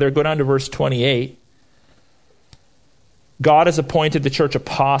one another. Go down to verse 28. God has appointed the church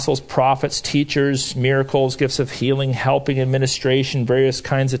apostles, prophets, teachers, miracles, gifts of healing, helping, administration, various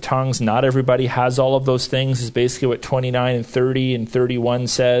kinds of tongues. Not everybody has all of those things, is basically what 29 and 30 and 31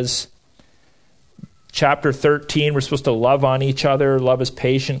 says. Chapter 13, we're supposed to love on each other. Love is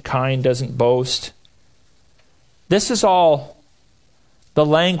patient, kind, doesn't boast. This is all the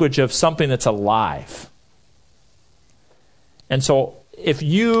language of something that's alive. And so if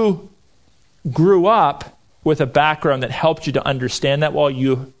you grew up with a background that helped you to understand that, well,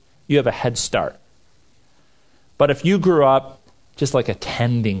 you have a head start. But if you grew up just like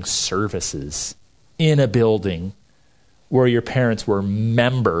attending services in a building where your parents were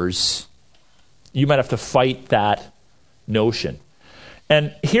members, you might have to fight that notion.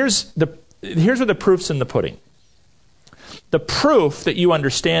 And here's where the proof's in the pudding. The proof that you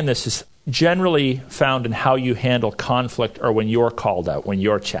understand this is generally found in how you handle conflict or when you're called out, when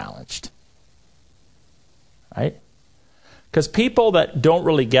you're challenged. Right? Because people that don't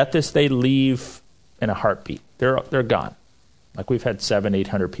really get this, they leave in a heartbeat. They're gone. Like we've had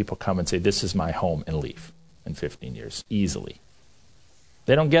 700-800 people come and say, this is my home, and leave in 15 years, easily.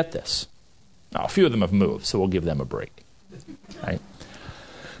 They don't get this. Now, a few of them have moved, so we'll give them a break. Right?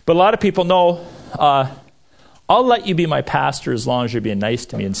 But a lot of people know, I'll let you be my pastor as long as you're being nice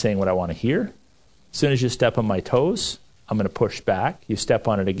to me and saying what I want to hear. As soon as you step on my toes, I'm going to push back. You step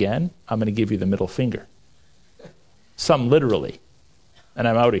on it again, I'm going to give you the middle finger. Some literally. And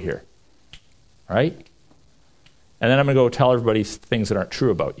I'm out of here. Right? And then I'm going to go tell everybody things that aren't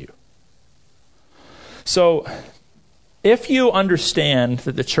true about you. So, if you understand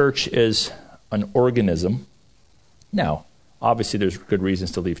that the church is an organism, now, obviously there's good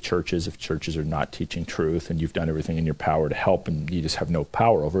reasons to leave churches if churches are not teaching truth and you've done everything in your power to help and you just have no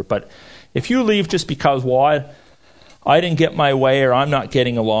power over it. But if you leave just because, well, I didn't get my way, or I'm not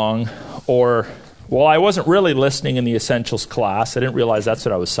getting along, or well, I wasn't really listening in the essentials class, I didn't realize that's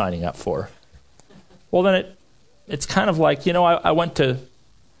what I was signing up for. Well, then it's kind of like, I went to,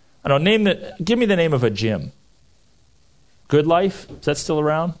 give me the name of a gym. Good Life? Is that still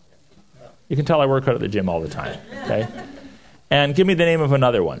around? You can tell I work out at the gym all the time. Okay? And give me the name of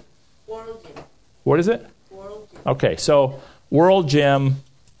another one. World Gym. What is it? World Gym. Okay, so World Gym,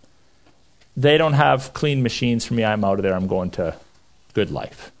 they don't have clean machines for me. I'm out of there. I'm going to Good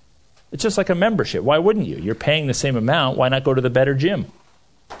Life. It's just like a membership. Why wouldn't you? You're paying the same amount. Why not go to the better gym?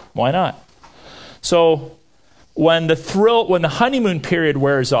 Why not? So when the honeymoon period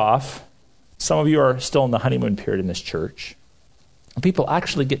wears off, some of you are still in the honeymoon period in this church, and people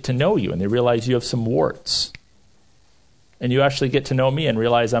actually get to know you and they realize you have some warts. And you actually get to know me and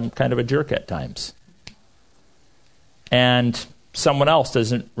realize I'm kind of a jerk at times. And someone else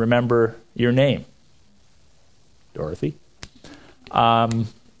doesn't remember your name. Dorothy.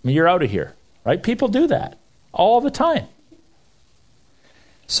 You're out of here, right? People do that all the time.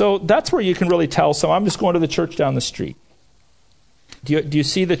 So that's where you can really tell. So I'm just going to the church down the street. Do you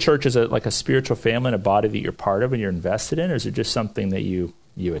see the church as like a spiritual family and a body that you're part of and you're invested in, or is it just something that you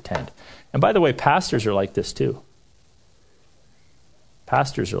attend? And by the way, pastors are like this too.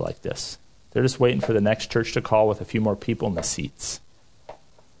 Pastors are like this. They're just waiting for the next church to call with a few more people in the seats.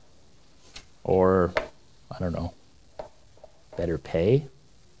 Or, I don't know, better pay,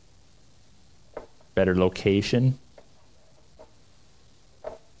 better location.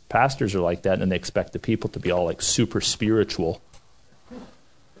 Pastors are like that, and they expect the people to be all like super spiritual.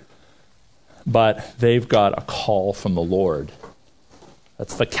 But they've got a call from the Lord.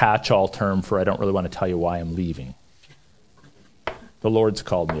 That's the catch-all term for I don't really want to tell you why I'm leaving. The Lord's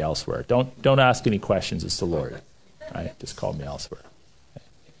called me elsewhere. Don't ask any questions. It's the Lord. Right? Just called me elsewhere. Okay.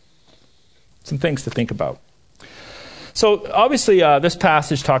 Some things to think about. So obviously this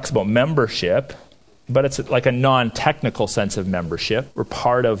passage talks about membership, but it's like a non-technical sense of membership. We're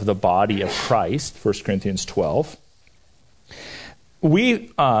part of the body of Christ, 1 Corinthians 12.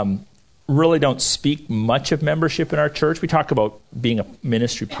 We really don't speak much of membership in our church. We talk about being a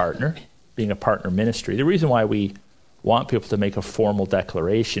ministry partner, being a partner ministry. The reason why we want people to make a formal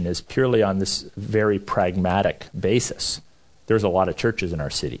declaration is purely on this very pragmatic basis. There's a lot of churches in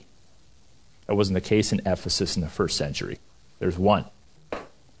our city. That wasn't the case in Ephesus in the first century. There's one.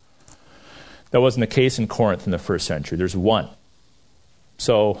 That wasn't the case in Corinth in the first century. There's one.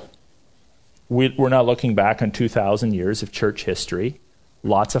 So we're not looking back on 2,000 years of church history.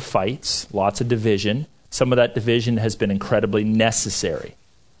 Lots of fights, lots of division. Some of that division has been incredibly necessary.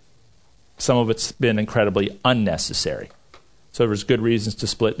 Some of it's been incredibly unnecessary. So there's good reasons to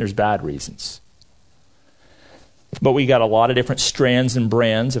split and there's bad reasons. But we got a lot of different strands and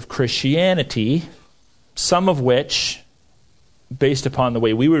brands of Christianity, some of which, based upon the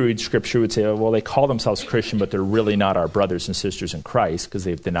way we would read Scripture, would say, well, they call themselves Christian, but they're really not our brothers and sisters in Christ because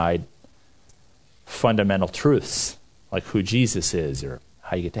they've denied fundamental truths, like who Jesus is or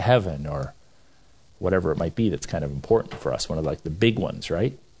how you get to heaven or whatever it might be that's kind of important for us, one of like the big ones,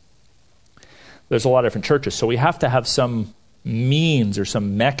 right? There's a lot of different churches, so we have to have some means or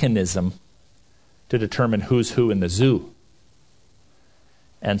some mechanism to determine who's who in the zoo.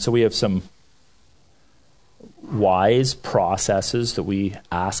 And so we have some wise processes that we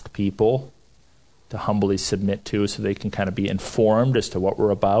ask people to humbly submit to so they can kind of be informed as to what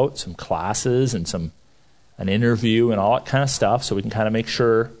we're about, some classes and an interview and all that kind of stuff, so we can kind of make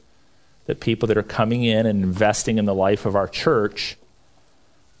sure that people that are coming in and investing in the life of our church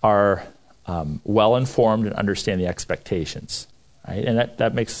are well informed and understand the expectations. Right? And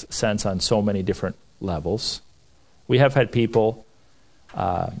that makes sense on so many different levels. We have had people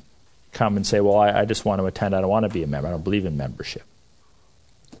come and say, well, I just want to attend. I don't want to be a member. I don't believe in membership.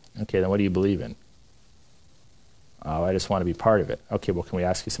 Okay, then what do you believe in? Oh, I just want to be part of it. Okay, well, can we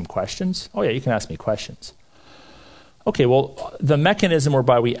ask you some questions? Oh, yeah, you can ask me questions. Okay, well, the mechanism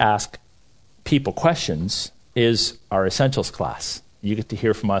whereby we ask people questions is our essentials class. You get to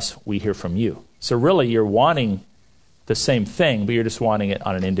hear from us, we hear from you. So really, you're wanting the same thing, but you're just wanting it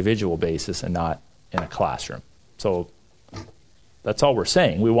on an individual basis and not in a classroom. So that's all we're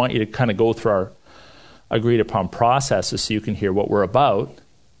saying. We want you to kind of go through our agreed upon processes so you can hear what we're about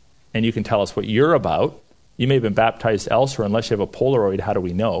and you can tell us what you're about. You may have been baptized elsewhere. Unless you have a Polaroid, how do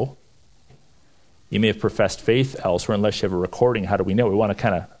we know? You may have professed faith elsewhere. Unless you have a recording, how do we know? We want to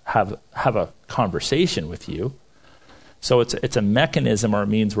kind of have a conversation with you. So it's a mechanism or a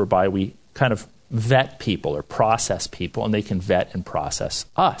means whereby we kind of vet people or process people, and they can vet and process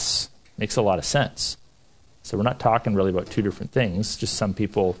us. Makes a lot of sense. So we're not talking really about two different things. Just some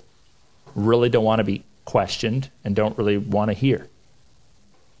people really don't want to be questioned and don't really want to hear.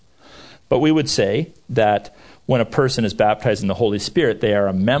 But we would say that when a person is baptized in the Holy Spirit, they are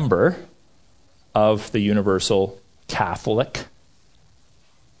a member of the Universal Catholic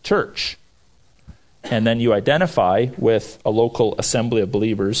Church. And then you identify with a local assembly of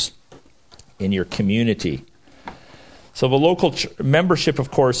believers in your community. So the local membership, of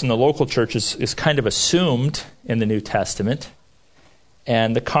course, in the local church is kind of assumed in the New Testament.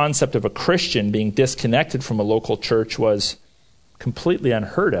 And the concept of a Christian being disconnected from a local church was completely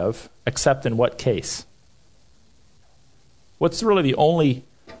unheard of, except in what case? What's really the only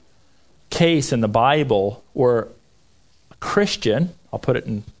case in the Bible where a Christian, I'll put it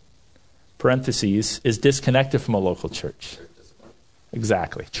in parentheses, is disconnected from a local church?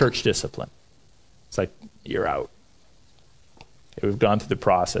 Exactly. Church discipline. It's like, you're out. Okay, we've gone through the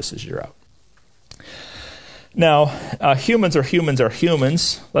processes, you're out. Now, humans are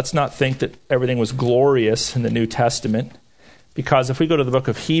humans. Let's not think that everything was glorious in the New Testament, because if we go to the book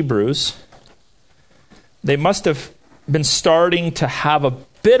of Hebrews, they must have been starting to have a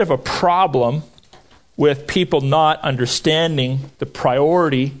bit of a problem with people not understanding the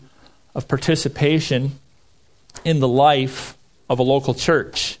priority of participation in the life of a local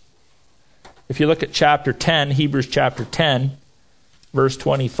church. If you look at chapter 10, Hebrews chapter 10, verse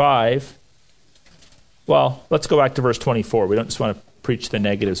 25, well, let's go back to verse 24. We don't just want to preach the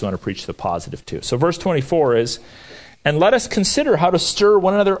negatives, we want to preach the positive too. So verse 24 is, "And let us consider how to stir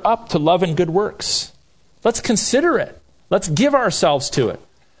one another up to love and good works." Let's consider it. Let's give ourselves to it.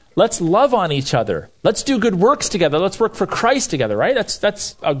 Let's love on each other. Let's do good works together. Let's work for Christ together, right?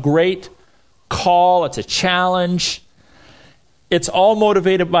 That's a great call. It's a challenge. It's all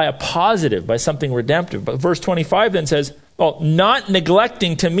motivated by a positive, by something redemptive. But verse 25 then says, well, not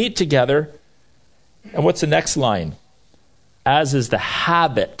neglecting to meet together. And what's the next line? As is the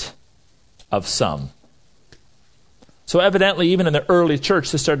habit of some. So evidently, even in the early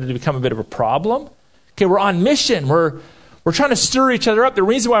church, this started to become a bit of a problem. Okay, we're on mission. We're trying to stir each other up. The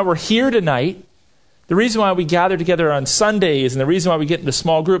reason why we're here tonight, the reason why we gather together on Sundays, and the reason why we get into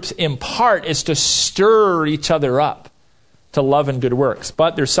small groups, in part, is to stir each other up to love and good works.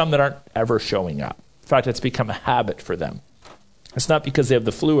 But there's some that aren't ever showing up. In fact, it's become a habit for them. It's not because they have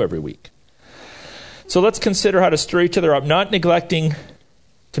the flu every week. So let's consider how to stir each other up, not neglecting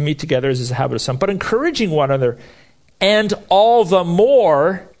to meet together as is a habit of some, but encouraging one another, and all the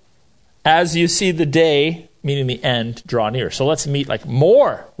more as you see the day, meaning the end, draw near. So let's meet like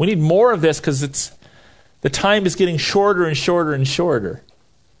more. We need more of this because the time is getting shorter and shorter and shorter.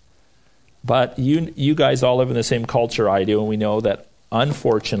 But you guys all live in the same culture I do, and we know that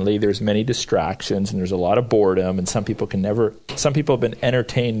unfortunately there's many distractions and there's a lot of boredom, and some people have been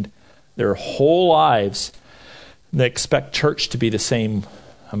entertained their whole lives. They expect church to be the same.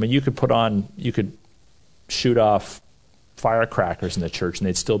 I mean, you could shoot off firecrackers in the church and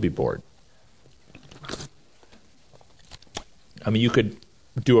they'd still be bored. I mean, you could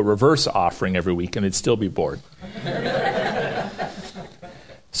do a reverse offering every week and they'd still be bored.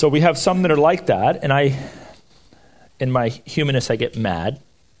 So we have some that are like that, and in my humanness, I get mad.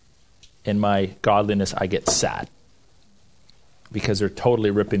 In my godliness, I get sad. Because they're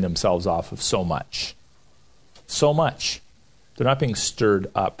totally ripping themselves off of so much. So much. They're not being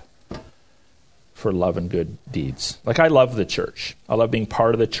stirred up for love and good deeds. Like, I love the church. I love being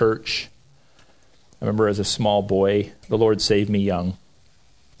part of the church. I remember as a small boy, the Lord saved me young.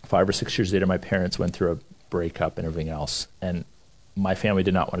 5 or 6 years later, my parents went through a breakup and everything else. And my family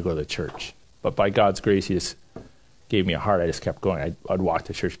did not want to go to the church. But by God's grace, He just gave me a heart. I just kept going. I'd walk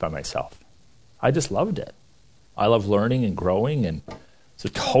to church by myself. I just loved it. I love learning and growing, and it's a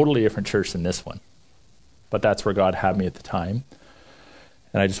totally different church than this one. But that's where God had me at the time.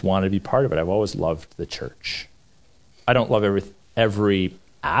 And I just wanted to be part of it. I've always loved the church. I don't love every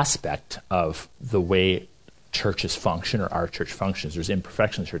aspect of the way churches function or our church functions. There's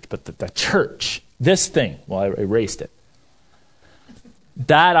imperfections in the church. But the church, this thing, well, I erased it.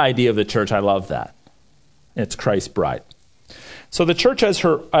 That idea of the church, I love that. It's Christ's bride. So the church as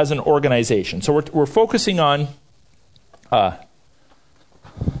an organization. So we're focusing on the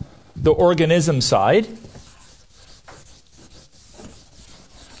organism side.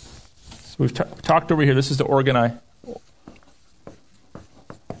 So we've talked over here. This is the organism,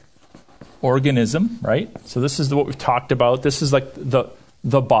 right? So this is what we've talked about. This is like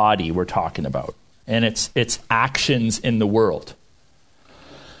the body we're talking about, and its actions in the world.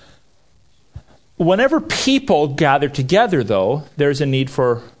 Whenever people gather together, though, there's a need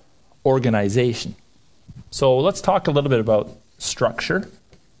for organization. So let's talk a little bit about structure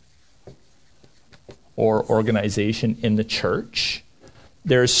or organization in the church.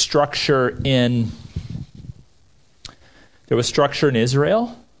 There was structure in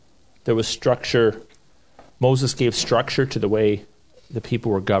Israel. There was structure. Moses gave structure to the way the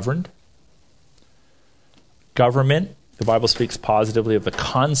people were governed. Government, the Bible speaks positively of the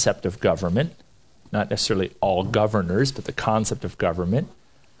concept of government. Not necessarily all governors, but the concept of government.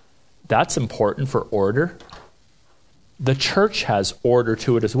 That's important for order. The church has order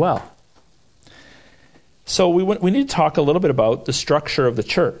to it as well. So we need to talk a little bit about the structure of the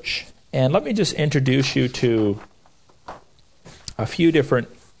church. And let me just introduce you to a few different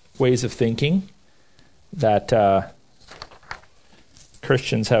ways of thinking that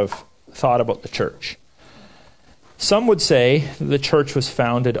Christians have thought about the church. Some would say the church was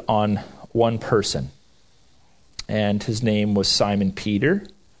founded on one person, and his name was Simon Peter.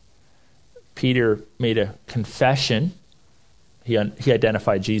 Peter made a confession. He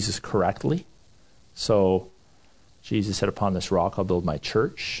identified Jesus correctly. So Jesus said, upon this rock I'll build my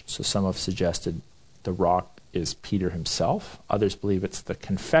church. So some have suggested the rock is Peter himself. Others believe it's the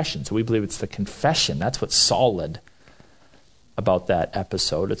confession. So we believe it's the confession. That's what's solid about that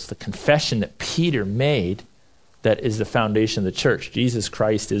episode. It's the confession that Peter made that is the foundation of the church. Jesus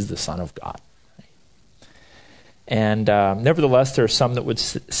Christ is the Son of God. And nevertheless, there are some that would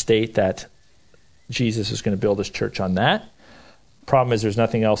state that Jesus is going to build his church on that. Problem is there's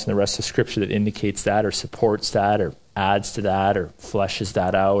nothing else in the rest of Scripture that indicates that or supports that or adds to that or fleshes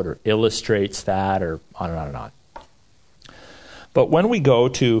that out or illustrates that or on and on and on. But when we go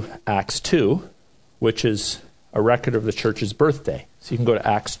to Acts 2, which is a record of the church's birthday, so you can go to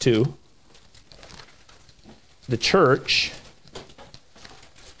Acts 2, the church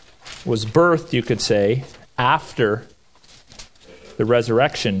was birthed, you could say, after the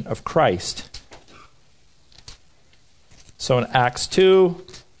resurrection of Christ. So in Acts 2,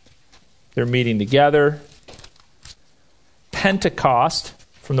 they're meeting together. Pentecost,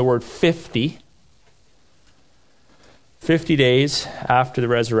 from the word 50. 50 days after the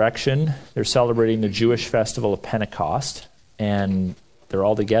resurrection, they're celebrating the Jewish festival of Pentecost. And they're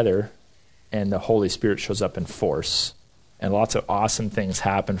all together, and the Holy Spirit shows up in force. And lots of awesome things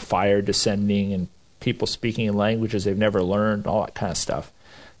happen, fire descending and people speaking in languages they've never learned, all that kind of stuff.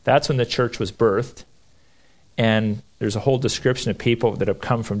 That's when the church was birthed. And there's a whole description of people that have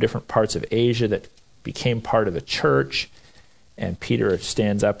come from different parts of Asia that became part of the church. And Peter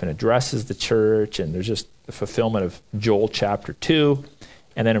stands up and addresses the church. And there's just the fulfillment of Joel chapter 2.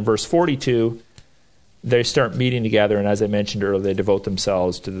 And then in verse 42, they start meeting together. And as I mentioned earlier, they devote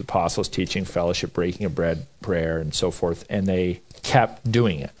themselves to the apostles' teaching, fellowship, breaking of bread, prayer, and so forth. And they kept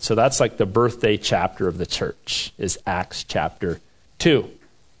doing it. So that's like the birthday chapter of the church, is Acts chapter 2.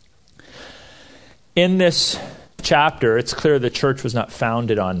 In this chapter, it's clear the church was not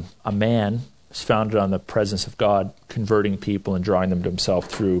founded on a man. It's founded on the presence of God, converting people and drawing them to himself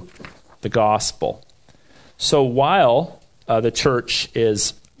through the gospel. So while the church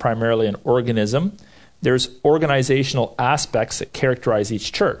is primarily an organism, there's organizational aspects that characterize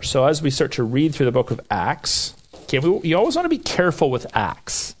each church. So as we start to read through the book of Acts, you always want to be careful with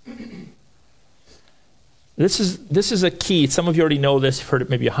Acts. This is a key. Some of you already know this. You've heard it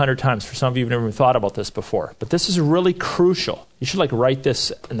maybe 100 times. For some of you, you've never even thought about this before. But this is really crucial. You should write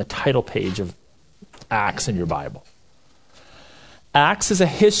this in the title page of Acts in your Bible. Acts is a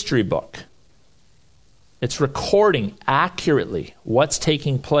history book. It's recording accurately what's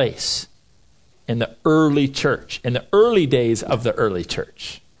taking place in the early church, in the early days of the early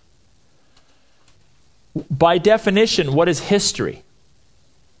church. By definition, what is history?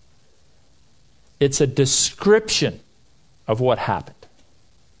 It's a description of what happened.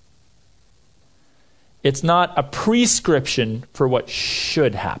 It's not a prescription for what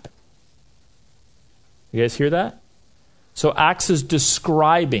should happen. You guys hear that? So Acts is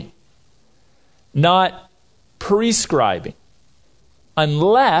describing, not prescribing.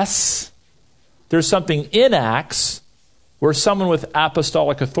 Unless there's something in Acts where someone with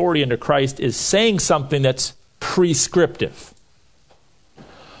apostolic authority under Christ is saying something that's prescriptive.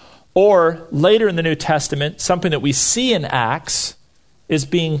 Or later in the New Testament, something that we see in Acts is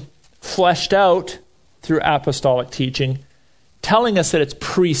being fleshed out through apostolic teaching, telling us that it's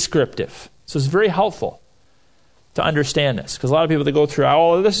prescriptive. So it's very helpful to understand this. Because a lot of people, they go through,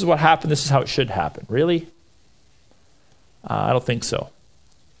 oh, this is what happened, this is how it should happen. Really? I don't think so.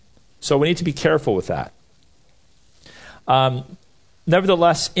 So we need to be careful with that.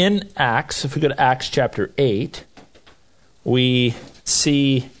 Nevertheless, in Acts, if we go to Acts chapter 8, we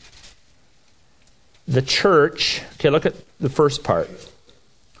see the church. Okay, look at the first part.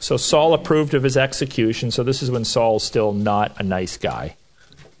 So Saul approved of his execution. So this is when Saul's still not a nice guy.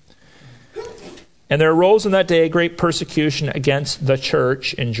 And there arose in that day a great persecution against the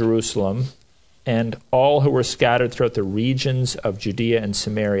church in Jerusalem, and all who were scattered throughout the regions of Judea and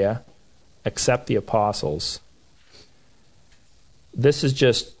Samaria, except the apostles. This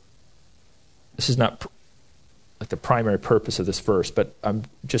is not like the primary purpose of this verse, but I'm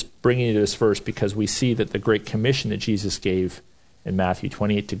just bringing you to this verse because we see that the Great Commission that Jesus gave in Matthew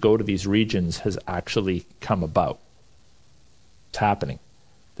 28 to go to these regions has actually come about. It's happening.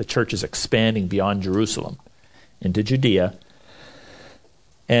 The church is expanding beyond Jerusalem into Judea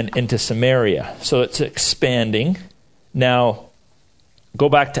and into Samaria. So it's expanding. Now, Go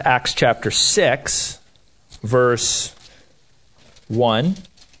back to Acts chapter 6, verse 1,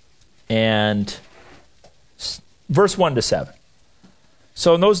 and verse 1 to 7.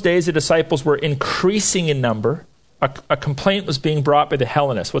 So in those days, the disciples were increasing in number. A complaint was being brought by the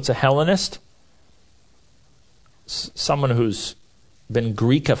Hellenists. What's a Hellenist? Someone who's been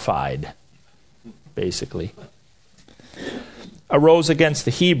Greekified, basically. Arose against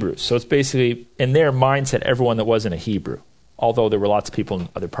the Hebrews. So it's basically, in their mindset, everyone that wasn't a Hebrew. Although there were lots of people in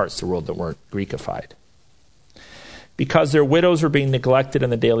other parts of the world that weren't Greekified. Because their widows were being neglected in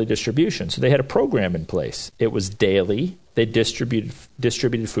the daily distribution. So they had a program in place. It was daily. They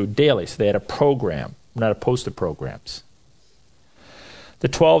distributed food daily. So they had a program. I'm not opposed to programs. The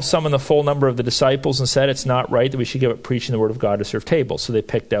 12 summoned the full number of the disciples and said, it's not right that we should give up preaching the word of God to serve tables. So they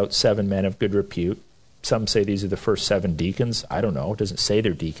picked out 7 men of good repute. Some say these are the first 7 deacons. I don't know. It doesn't say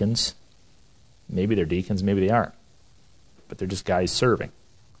they're deacons. Maybe they're deacons, maybe they aren't. But they're just guys serving.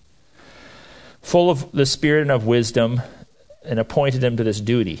 Full of the spirit and of wisdom, and appointed them to this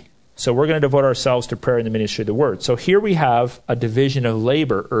duty. So we're going to devote ourselves to prayer and the ministry of the word. So here we have a division of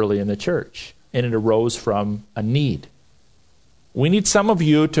labor early in the church, and it arose from a need. We need some of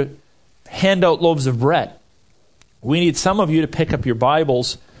you to hand out loaves of bread. We need some of you to pick up your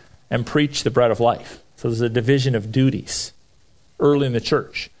Bibles and preach the bread of life. So there's a division of duties early in the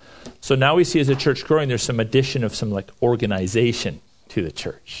church. So now we see as the church growing, there's some addition of some organization to the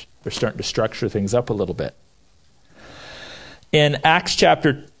church. They're starting to structure things up a little bit. In Acts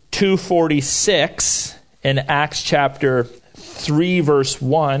chapter 2:46, in Acts chapter 3 verse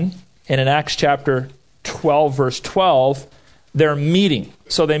 1, and in Acts chapter 12 verse 12, they're meeting.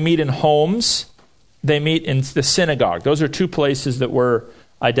 So they meet in homes. They meet in the synagogue. Those are 2 places that were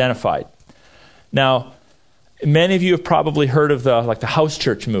identified. Now, many of you have probably heard of the house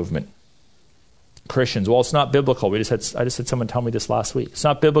church movement. Christians, well, it's not biblical. I just had someone tell me this last week. It's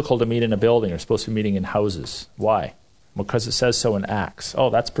not biblical to meet in a building. You're supposed to be meeting in houses. Why? Because it says so in Acts. Oh,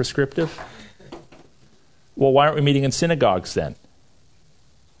 that's prescriptive? Well, why aren't we meeting in synagogues then?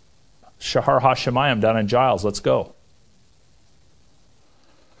 Shahar HaShemayim down in Giles. Let's go.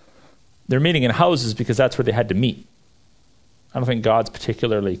 They're meeting in houses because that's where they had to meet. I don't think God's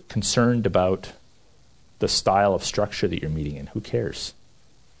particularly concerned about the style of structure that you're meeting in. Who cares?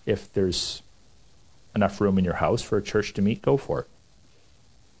 If there's enough room in your house for a church to meet, go for it.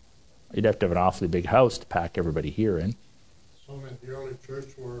 You'd have to have an awfully big house to pack everybody here in. Some in the early church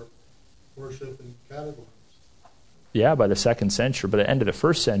were worshiping catacombs. Yeah, by the 2nd century. By the end of the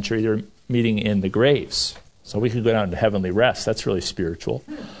 1st century, they're meeting in the graves. So we could go down to heavenly rest. That's really spiritual.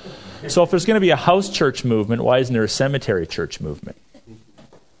 So if there's going to be a house church movement, why isn't there a cemetery church movement?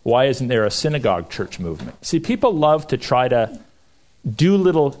 Why isn't there a synagogue church movement? See, people love to try to do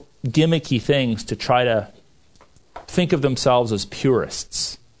little gimmicky things to try to think of themselves as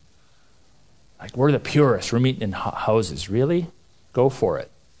purists. Like, we're the purists. We're meeting in houses. Really? Go for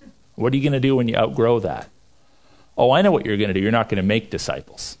it. What are you going to do when you outgrow that? Oh, I know what you're going to do. You're not going to make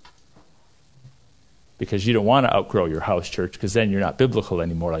disciples. Because you don't want to outgrow your house church, because then you're not biblical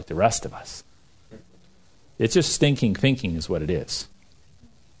anymore like the rest of us. It's just stinking thinking is what it is.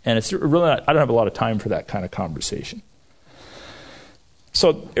 And it's really not, I don't have a lot of time for that kind of conversation.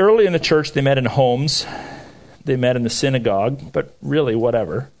 So early in the church, they met in homes. They met in the synagogue, but really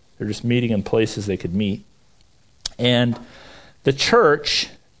whatever. They're just meeting in places they could meet. And the church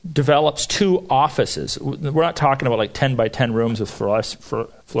develops 2 offices. We're not talking about 10 by 10 rooms with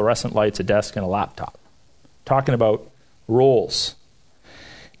fluorescent lights, a desk, and a laptop. We're talking about roles.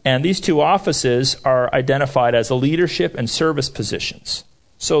 And these 2 offices are identified as the leadership and service positions.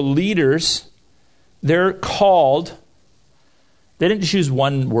 So leaders, they're called, they didn't just use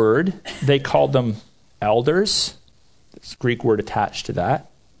one word. They called them elders. There's a Greek word attached to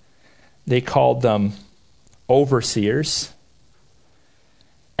that. They called them overseers.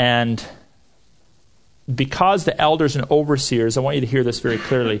 And because the elders and overseers, I want you to hear this very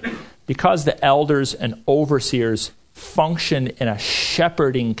clearly, because the elders and overseers function in a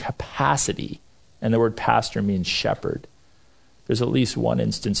shepherding capacity, and the word pastor means shepherd, there's at least one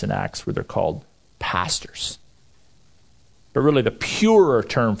instance in Acts where they're called pastors. But really the purer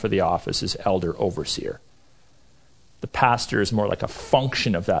term for the office is elder overseer. The pastor is more like a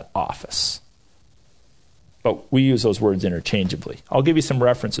function of that office. But we use those words interchangeably. I'll give you some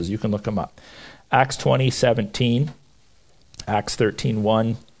references. You can look them up. Acts 20:17, Acts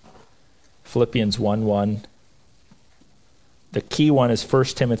 13:1, Philippians 1:1. The key one is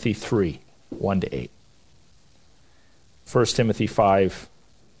 1 Timothy 3:1-8. 1 Timothy 5,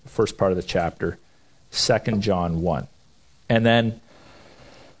 first part of the chapter, 2 John 1. And then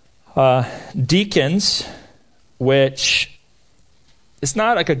deacons, which it's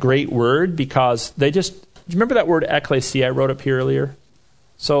not like a great word because do you remember that word ekklesia I wrote up here earlier?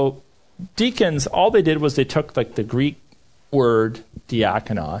 So deacons, all they did was they took like the Greek word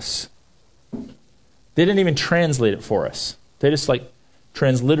diakonos. They didn't even translate it for us. They just like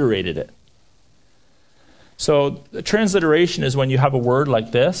transliterated it. So the transliteration is when you have a word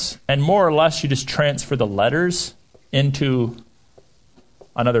like this, and more or less you just transfer the letters into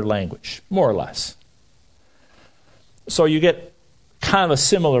another language, more or less. So you get kind of a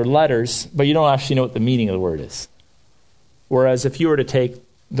similar letters, but you don't actually know what the meaning of the word is. Whereas if you were to take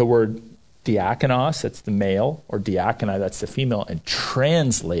the word diakonos, that's the male, or diakoni, that's the female, and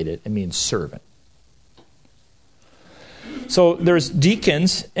translate it, it means servant. So there's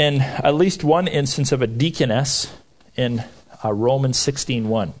deacons, and at least one instance of a deaconess in Romans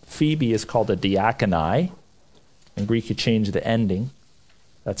 16:1. Phoebe is called a diakoni. In Greek, you change the ending.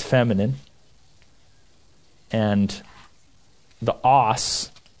 That's feminine. And the os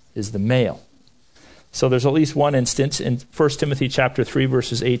is the male. So there's at least one instance. In 1 Timothy chapter 3,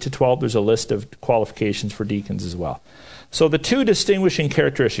 verses 8 to 12, there's a list of qualifications for deacons as well. So the two distinguishing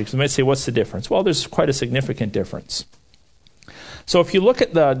characteristics, you might say, what's the difference? Well, there's quite a significant difference. So if you look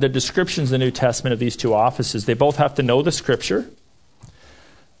at the descriptions in the New Testament of these two offices, they both have to know the Scripture.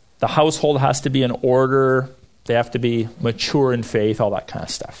 The household has to be in order. They have to be mature in faith, all that kind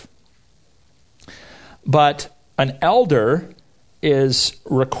of stuff. But an elder is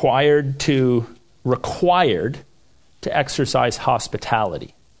required to exercise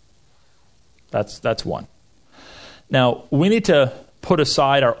hospitality. That's one. Now, we need to put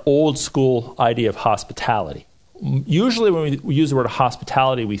aside our old school idea of hospitality. Usually when we use the word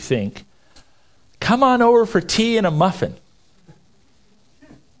hospitality, we think, come on over for tea and a muffin.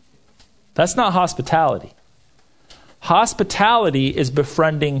 That's not hospitality. Hospitality is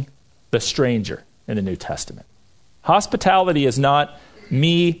befriending the stranger in the New Testament. Hospitality is not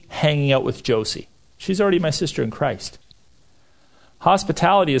me hanging out with Josie. She's already my sister in Christ.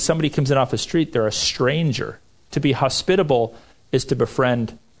 Hospitality is somebody comes in off the street, they're a stranger. To be hospitable is to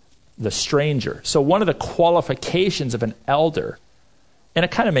befriend the stranger. So one of the qualifications of an elder, and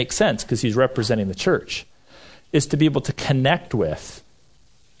it kind of makes sense because he's representing the church, is to be able to connect with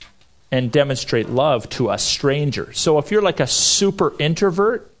and demonstrate love to a stranger. So if you're like a super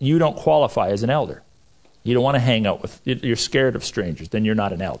introvert, you don't qualify as an elder. You don't want to hang out with, you're scared of strangers, then you're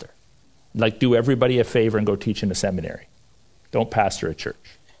not an elder. Like, do everybody a favor and go teach in a seminary. Don't pastor a church.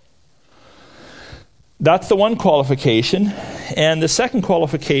 That's the one qualification. And the second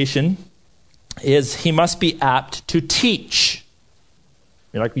qualification is he must be apt to teach.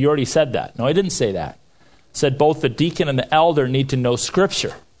 You're like, you already said that. No, I didn't say that. I said both the deacon and the elder need to know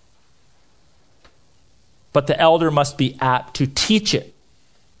Scripture. But the elder must be apt to teach it.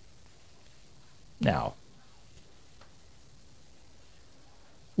 Now,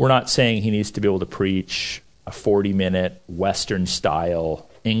 we're not saying he needs to be able to preach a 40-minute Western-style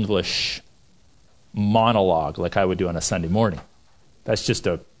English monologue like I would do on a Sunday morning. That's just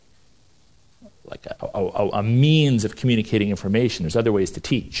a means of communicating information. There's other ways to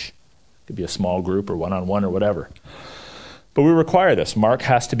teach. It could be a small group or one-on-one or whatever. But we require this. Mark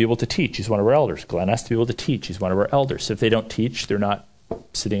has to be able to teach. He's one of our elders. Glenn has to be able to teach. He's one of our elders. So if they don't teach, they're not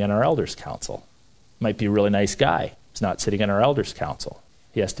sitting on our elders' council. Might be a really nice guy. He's not sitting on our elders' council.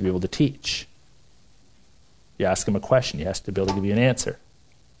 He has to be able to teach. You ask him a question, he has to be able to give you an answer.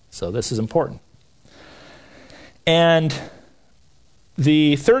 So this is important. And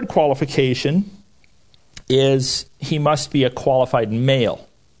the third qualification is he must be a qualified male.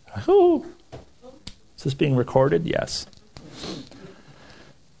 Oh, is this being recorded? Yes.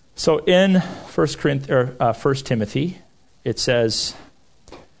 So in 1 Timothy, it says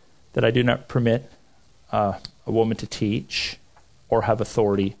that I do not permit a woman to teach or have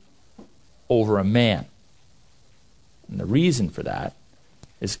authority over a man. And the reason for that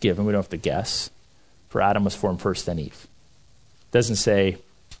is given, we don't have to guess, for Adam was formed first, then Eve. Doesn't say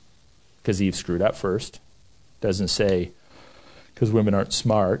because Eve screwed up first. Doesn't say because women aren't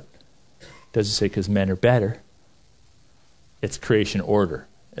smart. Doesn't say because men are better. It's creation order.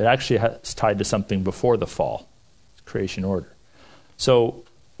 It actually is tied to something before the fall. It's creation order. So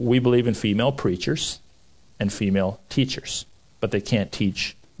we believe in female preachers and female teachers, but they can't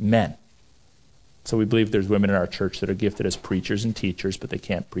teach men. So we believe there's women in our church that are gifted as preachers and teachers, but they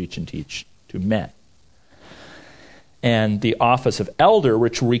can't preach and teach to men. And the office of elder,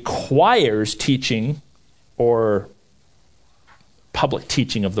 which requires teaching or public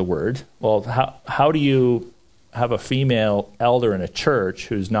teaching of the word, well, how do you have a female elder in a church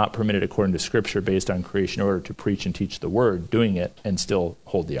who's not permitted according to Scripture based on creation order to preach and teach the word, doing it, and still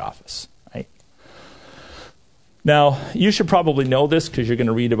hold the office? Right? Now, you should probably know this because you're going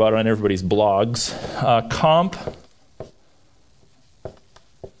to read about it on everybody's blogs.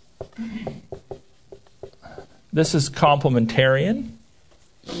 This is complementarian.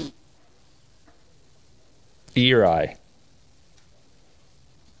 E or I?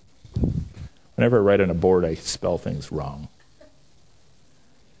 Whenever I write on a board, I spell things wrong.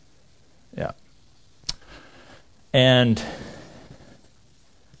 Yeah. And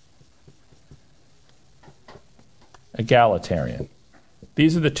egalitarian.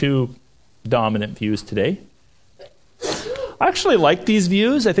 These are the two dominant views today. I actually like these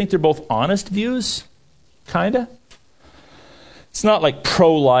views. I think they're both honest views, kind of. It's not like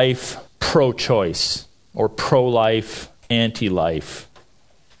pro-life, pro-choice, or pro-life, anti-life.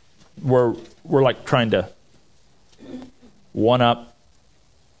 We're like trying to one-up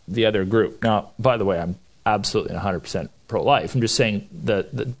the other group. Now, by the way, I'm absolutely 100% pro-life. I'm just saying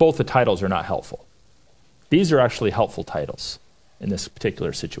that both the titles are not helpful. These are actually helpful titles in this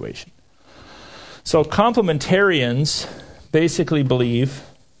particular situation. So complementarians basically believe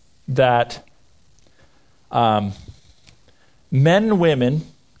that men and women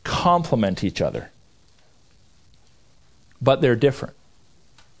complement each other, but they're different.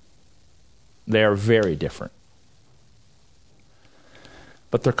 They are very different.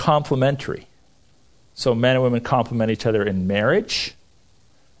 But they're complementary. So men and women complement each other in marriage.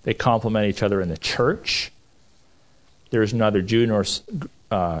 They complement each other in the church. There is neither Jew nor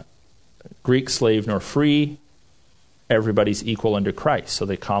Greek, slave nor free. Everybody's equal under Christ. So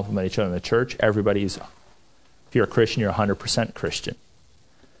they complement each other in the church. If you're a Christian, you're 100% Christian.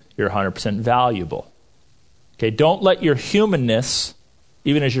 You're 100% valuable. Okay, don't let your humanness,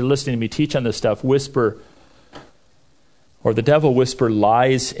 even as you're listening to me teach on this stuff, whisper, or the devil whisper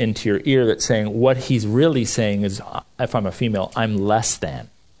lies into your ear that's saying what he's really saying is, if I'm a female, I'm less than.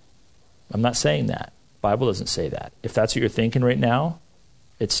 I'm not saying that. The Bible doesn't say that. If that's what you're thinking right now,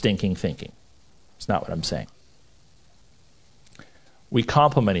 it's stinking thinking. It's not what I'm saying. We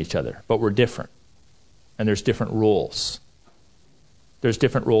complement each other, but we're different. And there's different rules. There's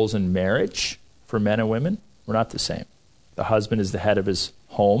different rules in marriage for men and women. We're not the same. The husband is the head of his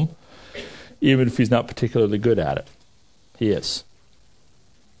home, even if he's not particularly good at it. He is.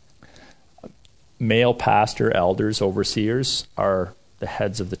 Male pastor, elders, overseers are the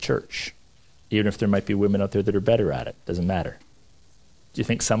heads of the church. Even if there might be women out there that are better at it. Doesn't matter. Do you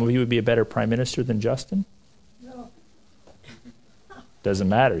think some of you would be a better prime minister than Justin? No. Doesn't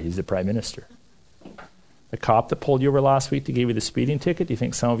matter. He's the prime minister. The cop that pulled you over last week to give you the speeding ticket, do you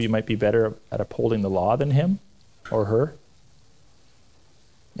think some of you might be better at upholding the law than him or her?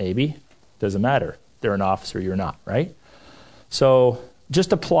 Maybe. Doesn't matter. They're an officer, you're not, right? So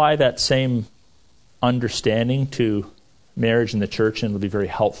just apply that same understanding to marriage in the church and it'll be very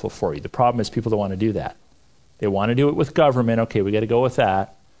helpful for you. The problem is people don't want to do that. They want to do it with government. Okay, we got to go with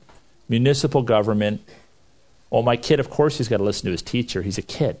that. Municipal government. Well, my kid, of course, he's got to listen to his teacher. He's a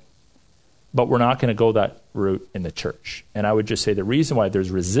kid. But we're not going to go that route in the church. And I would just say the reason why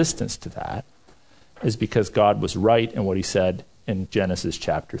there's resistance to that is because God was right in what he said in Genesis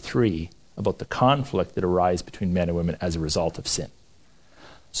chapter 3 about the conflict that arises between men and women as a result of sin.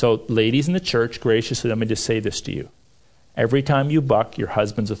 So, ladies in the church, graciously, let me just say this to you. Every time you buck your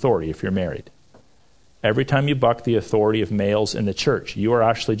husband's authority, if you're married, every time you buck the authority of males in the church, you are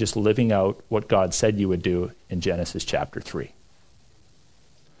actually just living out what God said you would do in Genesis chapter 3.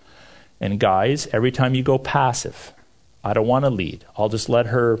 And guys, every time you go passive, I don't want to lead. I'll just let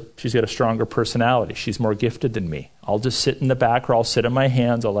her, she's got a stronger personality. She's more gifted than me. I'll just sit in the back or I'll sit on my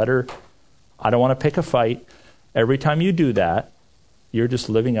hands. I'll let her, I don't want to pick a fight. Every time you do that, you're just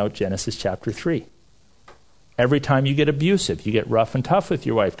living out Genesis chapter 3. Every time you get abusive, you get rough and tough with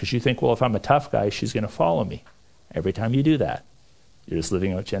your wife because you think, well, if I'm a tough guy, she's going to follow me. Every time you do that, you're just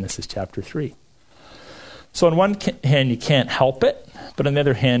living out Genesis chapter 3. So on one hand, you can't help it, but on the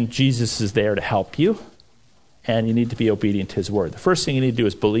other hand, Jesus is there to help you, and you need to be obedient to his word. The first thing you need to do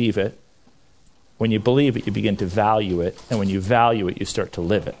is believe it. When you believe it, you begin to value it, and when you value it, you start to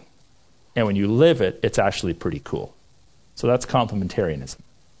live it. And when you live it, it's actually pretty cool. So that's complementarianism.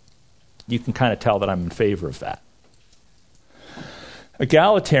 You can kind of tell that I'm in favor of that.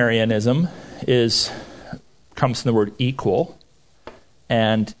 Egalitarianism comes from the word equal,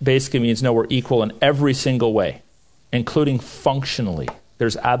 and basically means no, we're equal in every single way, including functionally.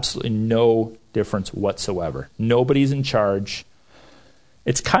 There's absolutely no difference whatsoever. Nobody's in charge.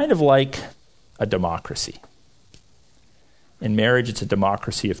 It's kind of like a democracy. In marriage, it's a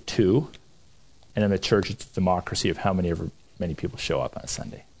democracy of two, and in the church, it's a democracy of how many people show up on a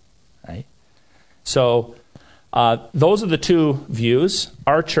Sunday. Right? So those are the two views.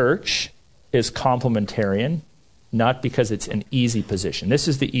 Our church is complementarian. not because it's an easy position. This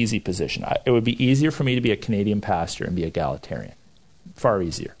is the easy position. It would be easier for me to be a Canadian pastor and be egalitarian. Far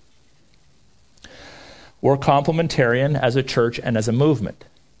easier. We're complementarian as a church and as a movement.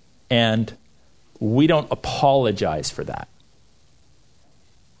 And we don't apologize for that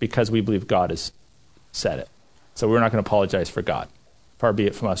because we believe God has said it. So we're not going to apologize for God. Far be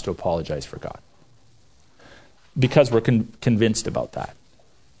it from us to apologize for God. Because we're convinced about that.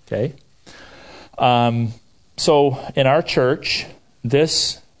 Okay? So in our church,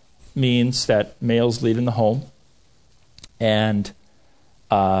 this means that males lead in the home and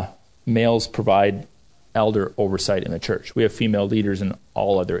males provide elder oversight in the church. We have female leaders in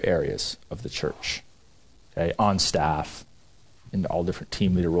all other areas of the church. Okay? On staff, in all different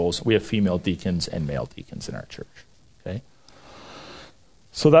team leader roles. We have female deacons and male deacons in our church. Okay?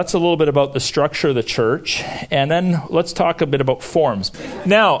 So that's a little bit about the structure of the church. And then let's talk a bit about forms.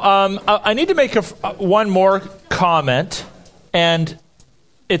 Now, I need to make one more comment, and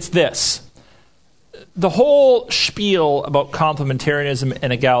it's this. The whole spiel about complementarianism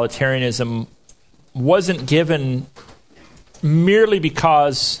and egalitarianism wasn't given merely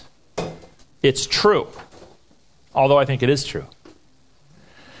because it's true, although I think it is true.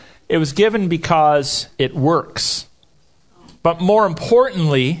 It was given because it works. But more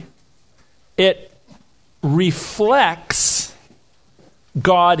importantly, it reflects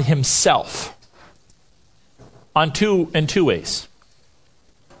God himself in two ways.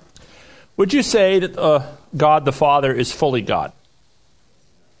 Would you say that God the Father is fully God?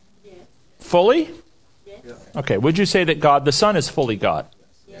 Yes. Fully? Yes. Okay. Would you say that God the Son is fully God?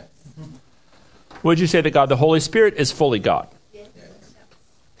 Yes. Would you say that God the Holy Spirit is fully God? Yes.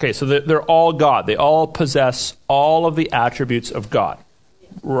 Okay, so they're all God. They all possess all of the attributes of God.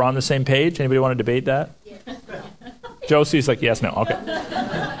 We're on the same page? Anybody want to debate that? Yes. Josie's like, yes, no. Okay.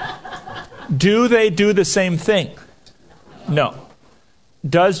 Do they do the same thing? No.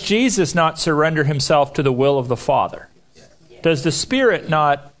 Does Jesus not surrender himself to the will of the Father? Does the Spirit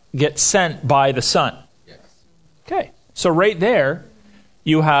not get sent by the Son? Okay, so right there,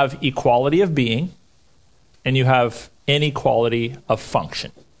 you have equality of being and you have inequality of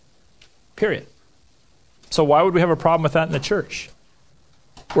function. Period. So why would we have a problem with that in the church?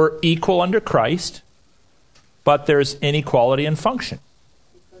 We're equal under Christ, but there's inequality in function.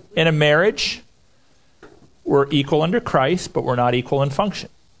 In a marriage, we're equal under Christ, but we're not equal in function.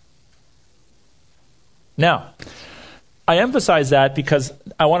 Now, I emphasize that because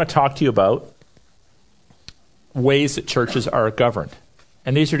I want to talk to you about ways that churches are governed.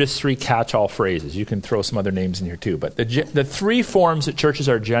 And these are just three catch-all phrases. You can throw some other names in here too. But the three forms that churches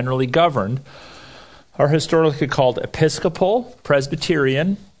are generally governed are historically called Episcopal,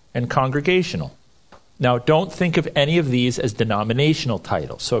 Presbyterian, and Congregational. Now, don't think of any of these as denominational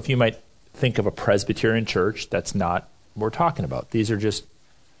titles. So if you might think of a Presbyterian church, that's not what we're talking about. These are just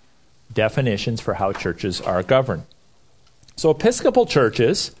definitions for how churches are governed. So Episcopal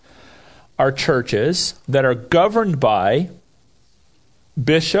churches are churches that are governed by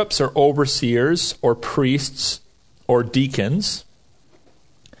bishops or overseers or priests or deacons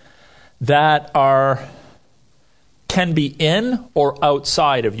that can be in or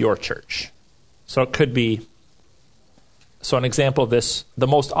outside of your church. So it could be, so an example of this, the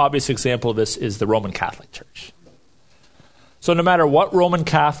most obvious example of this is the Roman Catholic Church. So no matter what Roman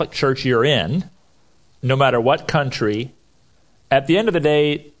Catholic church you're in, no matter what country, at the end of the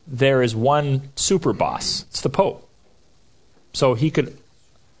day, there is one super boss. It's the Pope. So he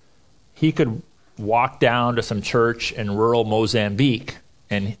could walk down to some church in rural Mozambique,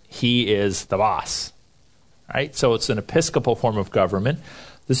 and he is the boss. Right? So it's an episcopal form of government.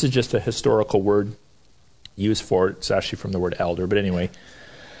 This is just a historical word used for it. It's actually from the word elder. But anyway,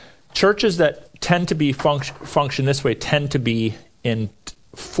 churches that tend to be function this way tend to be in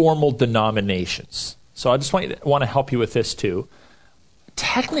formal denominations. So I just want to help you with this too.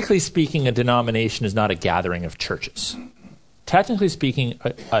 Technically speaking, a denomination is not a gathering of churches. Technically speaking,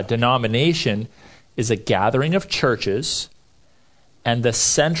 a denomination is a gathering of churches, and the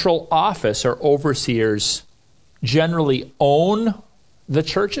central office or overseers generally own the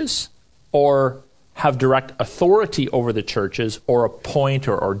churches or have direct authority over the churches or appoint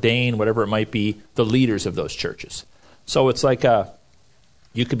or ordain, whatever it might be, the leaders of those churches. So it's like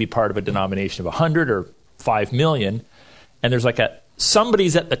you could be part of a denomination of 100 or 5 million, and there's like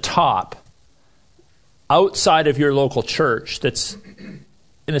somebody's at the top outside of your local church that's,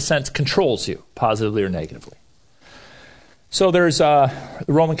 in a sense, controls you, positively or negatively. So there's the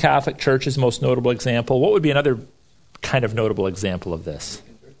Roman Catholic Church is the most notable example. What would be another kind of notable example of this?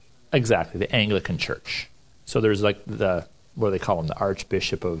 Exactly, the Anglican Church. So there's like what do they call him? The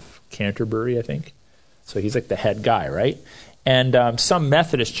Archbishop of Canterbury, I think. So he's like the head guy, right? And some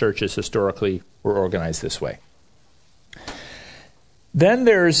Methodist churches historically were organized this way. Then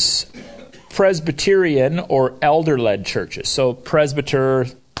there's Presbyterian or elder-led churches. So presbyter,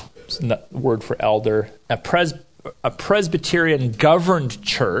 word for elder. A Presbyterian governed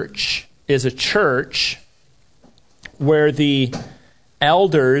church is a church where the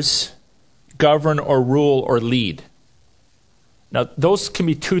elders govern or rule or lead. Now, those can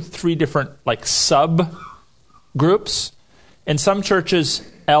be 2-3 different sub-groups. In some churches,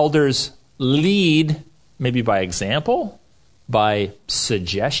 elders lead maybe by example, by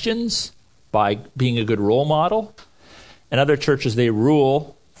suggestions, by being a good role model. In other churches, they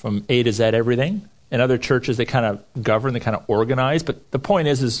rule from A to Z everything. In other churches, they kind of govern, they kind of organize. But the point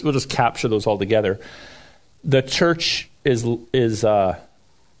is we'll just capture those all together. The church is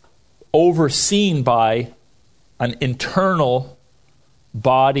overseen by an internal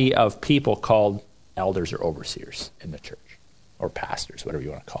body of people called elders or overseers in the church, or pastors, whatever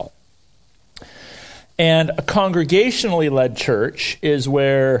you want to call it. And a congregationally led church is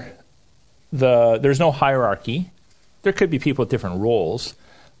where there's no hierarchy. There could be people with different roles,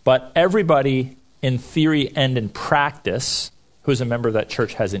 but everybody in theory and in practice who's a member of that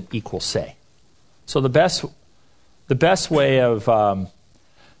church has an equal say. So the best way of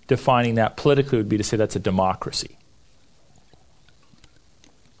defining that politically would be to say that's a democracy.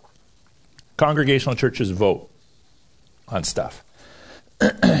 Congregational churches vote on stuff.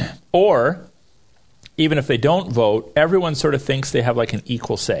 Or, even if they don't vote, everyone sort of thinks they have like an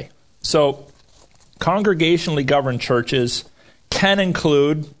equal say. So, congregationally governed churches can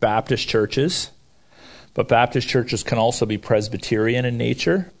include Baptist churches, but Baptist churches can also be Presbyterian in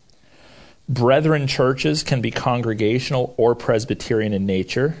nature. Brethren churches can be congregational or Presbyterian in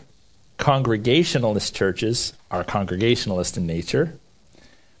nature. Congregationalist churches are congregationalist in nature.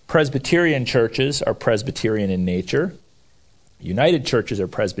 Presbyterian churches are Presbyterian in nature. United churches are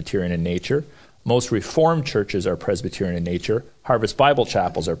Presbyterian in nature. Most Reformed churches are Presbyterian in nature. Harvest Bible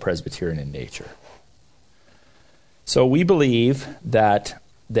chapels are Presbyterian in nature. So we believe that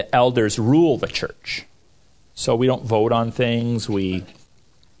the elders rule the church. So we don't vote on things. The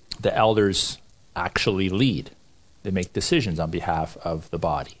elders actually lead. They make decisions on behalf of the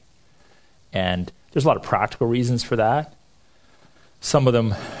body. And there's a lot of practical reasons for that. Some of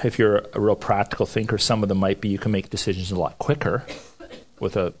them, if you're a real practical thinker, some of them might be you can make decisions a lot quicker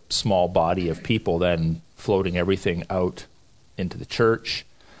with a small body of people than floating everything out into the church.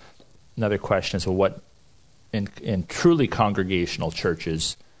 Another question is, well, what in truly congregational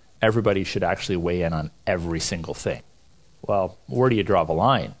churches, everybody should actually weigh in on every single thing. Well, where do you draw the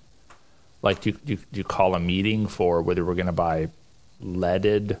line? Like, do you call a meeting for whether we're going to buy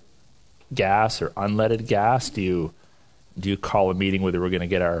leaded gas or unleaded gas? Do you call a meeting whether we're going to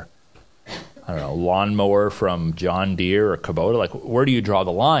get our, lawnmower from John Deere or Kubota? Like, where do you draw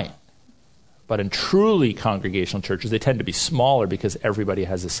the line? But in truly congregational churches, they tend to be smaller because everybody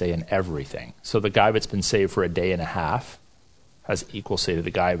has a say in everything. So the guy that's been saved for a day and a half has equal say to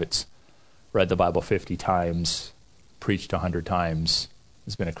the guy that's read the Bible 50 times, preached 100 times,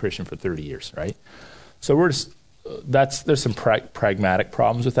 has been a Christian for 30 years, right? So there's some pragmatic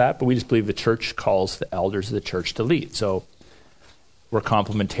problems with that, but we just believe the church calls the elders of the church to lead. So we're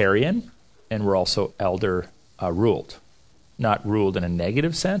complementarian, and we're also elder ruled. Not ruled in a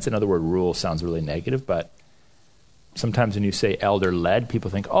negative sense. In other words, rule sounds really negative, but sometimes when you say elder-led, people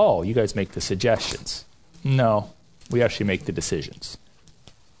think, oh, you guys make the suggestions. No, we actually make the decisions.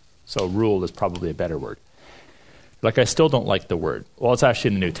 So ruled is probably a better word. Like, I still don't like the word. Well, it's actually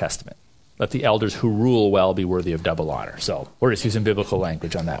in the New Testament. Let the elders who rule well be worthy of double honor. So we're just using biblical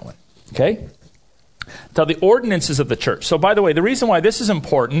language on that one. Okay? So the ordinances of the church. So by the way, the reason why this is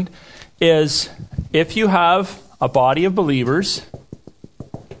important is if you have a body of believers,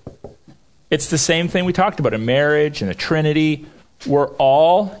 it's the same thing we talked about in marriage and the Trinity. We're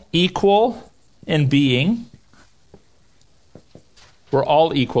all equal in being. We're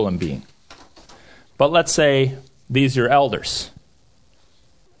all equal in being. But let's say these are elders.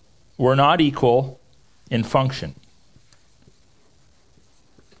 We're not equal in function.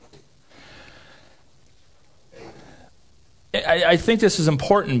 I think this is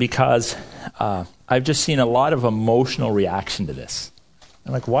important because I've just seen a lot of emotional reaction to this.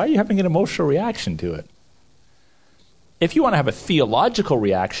 I'm like, why are you having an emotional reaction to it? If you want to have a theological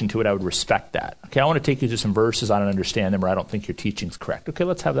reaction to it, I would respect that. Okay, I want to take you to some verses, I don't understand them, or I don't think your teaching's correct. Okay,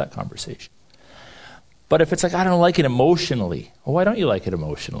 let's have that conversation. But if it's like, I don't like it emotionally, well, why don't you like it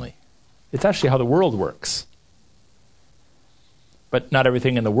emotionally? It's actually how the world works. But not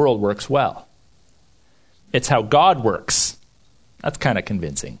everything in the world works well. It's how God works. That's kind of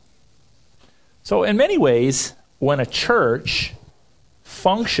convincing. So in many ways, when a church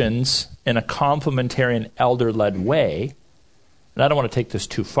functions in a complementarian, elder-led way, and I don't want to take this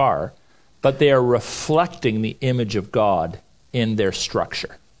too far, but they are reflecting the image of God in their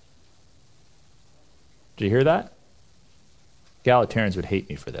structure. Did you hear that? Egalitarians would hate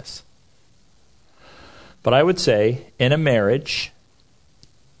me for this. But I would say, in a marriage,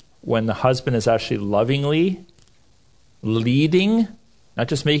 when the husband is actually lovingly leading, not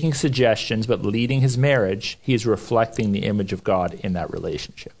just making suggestions, but leading his marriage, he is reflecting the image of God in that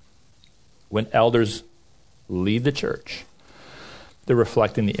relationship. When elders lead the church, they're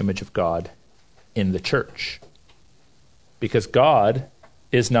reflecting the image of God in the church. Because God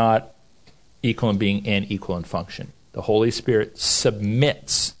is not equal in being and equal in function. The Holy Spirit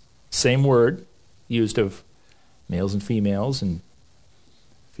submits, same word used of males and females in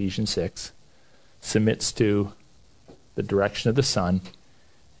Ephesians 6, submits to the direction of the Son,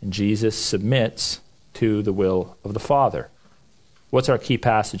 and Jesus submits to the will of the Father. What's our key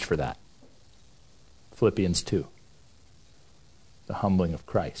passage for that? Philippians 2. The humbling of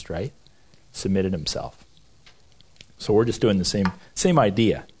Christ, right? Submitted himself. So we're just doing the same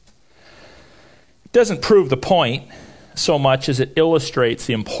idea. It doesn't prove the point so much as it illustrates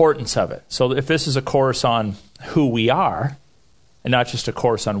the importance of it. So if this is a course on who we are, and not just a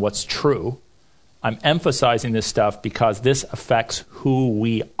course on what's true, I'm emphasizing this stuff because this affects who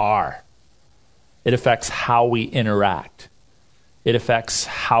we are. It affects how we interact. It affects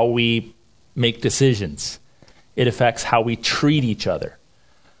how we make decisions. It affects how we treat each other.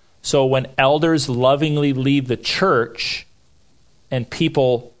 So when elders lovingly lead the church and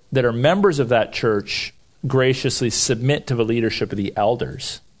people that are members of that church graciously submit to the leadership of the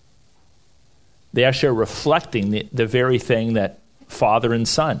elders, they actually are reflecting the very thing that Father and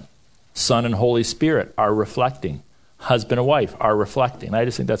Son and Holy Spirit are reflecting. Husband and wife are reflecting. I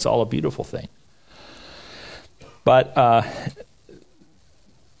just think that's all a beautiful thing. But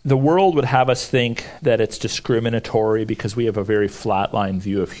the world would have us think that it's discriminatory because we have a very flatline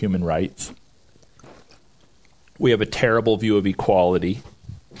view of human rights. We have a terrible view of equality.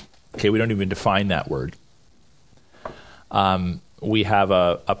 Okay, we don't even define that word. We have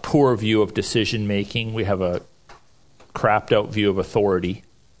a poor view of decision making. We have a crapped out view of authority,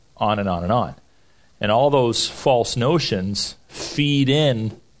 on and on and on. And all those false notions feed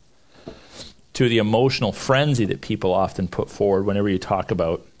in to the emotional frenzy that people often put forward whenever you talk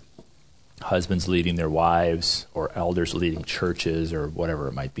about husbands leading their wives or elders leading churches or whatever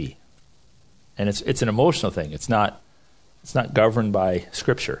it might be. And it's an emotional thing. It's not governed by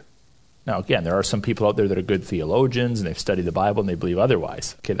Scripture. Now, again, there are some people out there that are good theologians and they've studied the Bible and they believe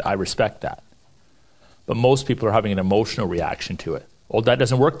otherwise. Okay, I respect that. But most people are having an emotional reaction to it. Well, that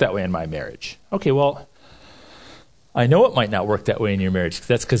doesn't work that way in my marriage. Okay, well, I know it might not work that way in your marriage.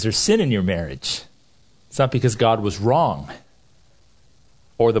 That's because there's sin in your marriage. It's not because God was wrong.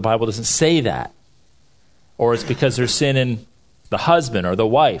 Or the Bible doesn't say that. Or it's because there's sin in the husband or the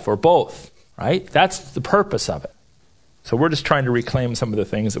wife or both. Right? That's the purpose of it. So we're just trying to reclaim some of the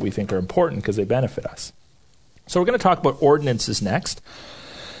things that we think are important because they benefit us. So we're going to talk about ordinances next.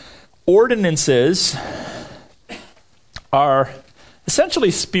 Ordinances are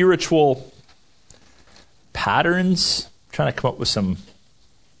essentially spiritual patterns. I'm trying to come up with some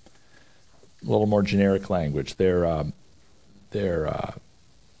a little more generic language. They're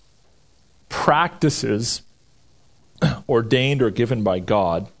practices ordained or given by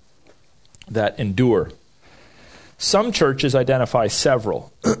God that endure. Some churches identify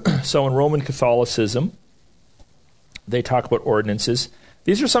several. So in Roman Catholicism, they talk about ordinances.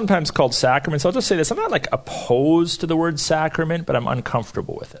 These are sometimes called sacraments. I'll just say this. I'm not opposed to the word sacrament, but I'm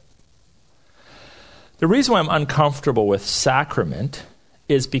uncomfortable with it. The reason why I'm uncomfortable with sacrament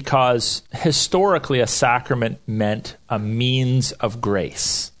is because historically a sacrament meant a means of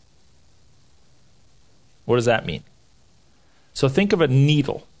grace. What does that mean? So think of a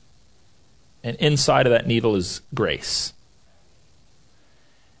needle. And inside of that needle is grace.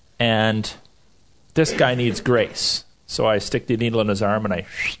 And this guy needs grace. So I stick the needle in his arm and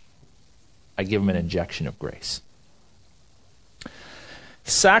I give him an injection of grace.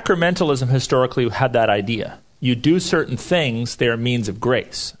 Sacramentalism historically had that idea. You do certain things, they are means of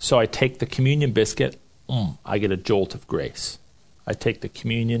grace. So I take the communion biscuit, I get a jolt of grace. I take the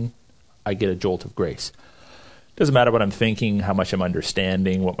communion, I get a jolt of grace. Doesn't matter what I'm thinking, how much I'm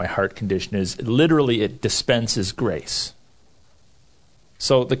understanding, what my heart condition is. Literally, it dispenses grace.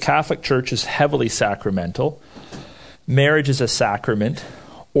 So the Catholic Church is heavily sacramental. Marriage is a sacrament.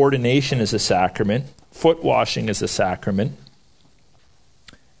 Ordination is a sacrament. Foot washing is a sacrament.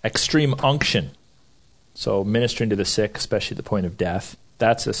 Extreme unction, so ministering to the sick, especially at the point of death,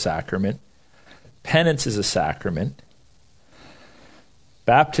 that's a sacrament. penance is a sacrament,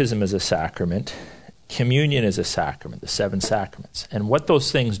 baptism is a sacrament, communion is a sacrament, the 7 sacraments. And what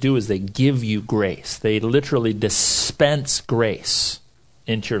those things do is they give you grace. They literally dispense grace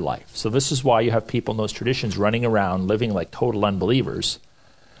into your life. So this is why you have people in those traditions running around living like total unbelievers,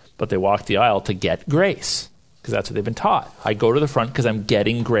 but they walk the aisle to get grace, because that's what they've been taught. I go to the front because I'm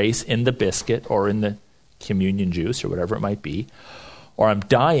getting grace in the biscuit or in the communion juice or whatever it might be, or I'm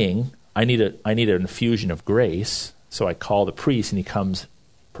dying, I need an infusion of grace, so I call the priest and he comes,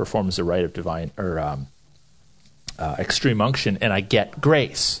 performs the rite of divine or extreme unction, and I get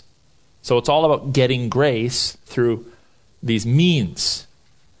grace. So it's all about getting grace through these means.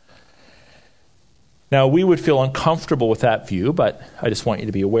 Now, we would feel uncomfortable with that view, but I just want you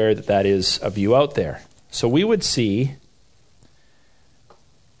to be aware that that is a view out there. So we would see,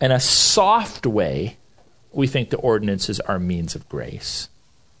 in a soft way, we think the ordinances are means of grace.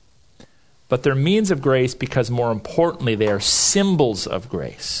 But they're means of grace because, more importantly, they are symbols of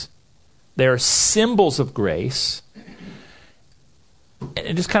grace. They are symbols of grace.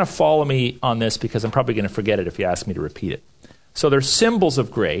 And just kind of follow me on this, because I'm probably going to forget it if you ask me to repeat it. So they're symbols of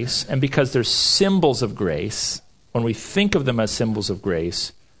grace, and because they're symbols of grace, when we think of them as symbols of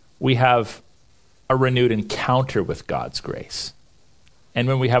grace, we have a renewed encounter with God's grace. And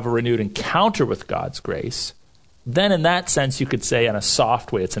when we have a renewed encounter with God's grace, then in that sense you could say in a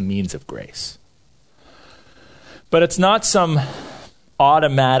soft way it's a means of grace. But it's not some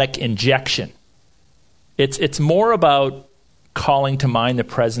automatic injection. It's more about calling to mind the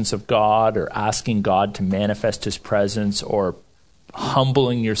presence of God, or asking God to manifest his presence, or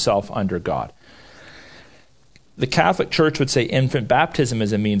humbling yourself under God. The Catholic Church would say infant baptism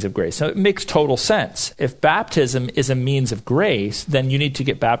is a means of grace. So it makes total sense. If baptism is a means of grace, then you need to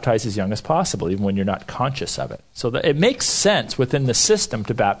get baptized as young as possible, even when you're not conscious of it. So it makes sense within the system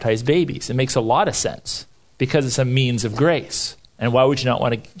to baptize babies. It makes a lot of sense because it's a means of grace. And why would you not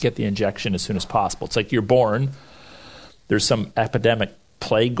want to get the injection as soon as possible? It's like you're born, there's some epidemic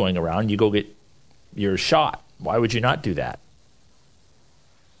plague going around, you go get your shot. Why would you not do that?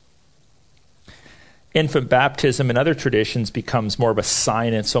 Infant baptism in other traditions becomes more of a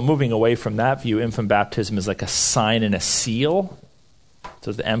sign. And so moving away from that view, infant baptism is like a sign and a seal.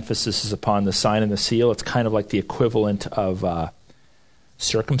 So the emphasis is upon the sign and the seal. It's kind of like the equivalent of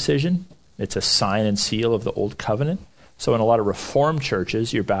circumcision. It's a sign and seal of the old covenant. So in a lot of Reformed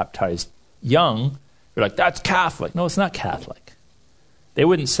churches, you're baptized young. You're like, that's Catholic. No, it's not Catholic. They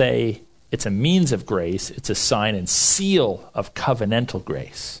wouldn't say it's a means of grace. It's a sign and seal of covenantal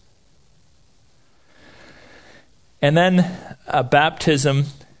grace. And then baptism,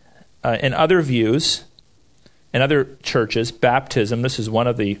 in other views, in other churches, baptism, this is one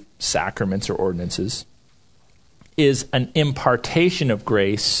of the sacraments or ordinances, is an impartation of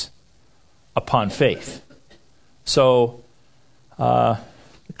grace upon faith. So the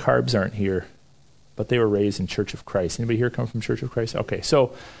Carbs aren't here, but they were raised in Church of Christ. Anybody here come from Church of Christ? Okay,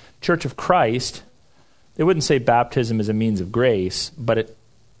 so Church of Christ, they wouldn't say baptism is a means of grace, but it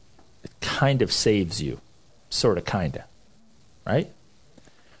kind of saves you. Sort of, kind of, right?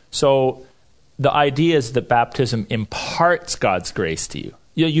 So the idea is that baptism imparts God's grace to you.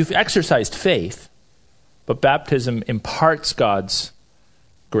 You've exercised faith, but baptism imparts God's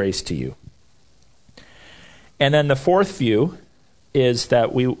grace to you. And then the fourth view is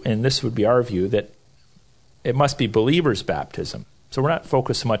that and this would be our view, that it must be believers' baptism. So we're not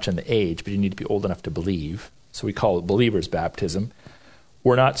focused so much on the age, but you need to be old enough to believe. So we call it believers' baptism.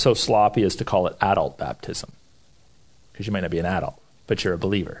 We're not so sloppy as to call it adult baptism, because you might not be an adult, but you're a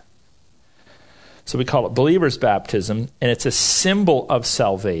believer. So we call it believers' baptism, and it's a symbol of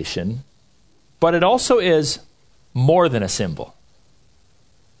salvation, but it also is more than a symbol.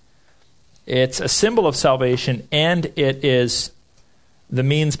 It's a symbol of salvation, and it is the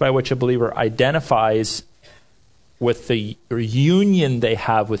means by which a believer identifies with the union they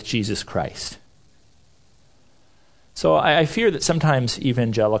have with Jesus Christ. So I fear that sometimes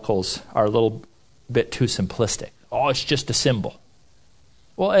evangelicals are a little bit too simplistic. Oh, it's just a symbol.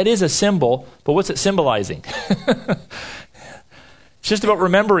 Well, it is a symbol, but what's it symbolizing? It's just about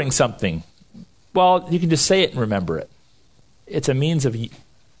remembering something. Well, you can just say it and remember it. It's a means of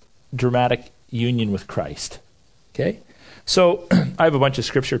dramatic union with Christ. Okay? So I have a bunch of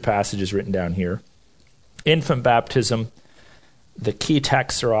scripture passages written down here. Infant baptism, the key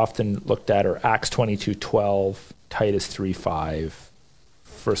texts are often looked at are Acts 22:12, Titus 3:5,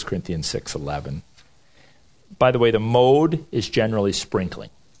 1 Corinthians 6:11. By the way, the mode is generally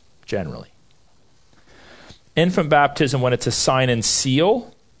sprinkling. Generally. Infant baptism, when it's a sign and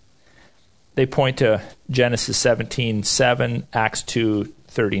seal, they point to Genesis 17:7, Acts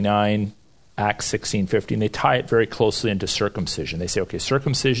 2:39, Acts 16:50, and they tie it very closely into circumcision. They say, okay,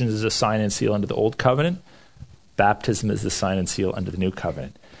 circumcision is a sign and seal under the old covenant. Baptism is the sign and seal under the new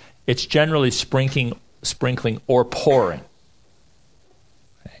covenant. It's generally sprinkling or pouring.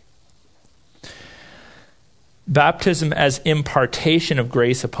 Okay. Baptism as impartation of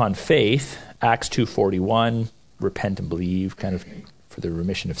grace upon faith, Acts 2:41, repent and believe, kind of for the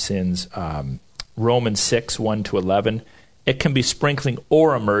remission of sins. Romans 6:1-11. It can be sprinkling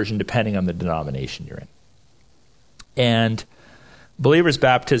or immersion depending on the denomination you're in. And believers'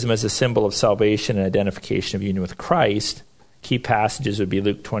 baptism as a symbol of salvation and identification of union with Christ. Key passages would be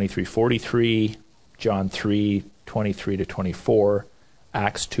Luke 23:43, John 3:23-24,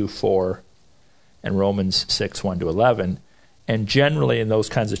 Acts 2:4, and Romans 6:1-11. And generally in those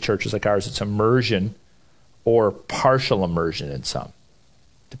kinds of churches like ours, it's immersion or partial immersion in some,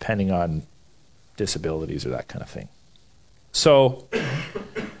 depending on disabilities or that kind of thing. So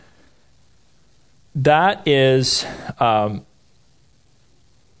that is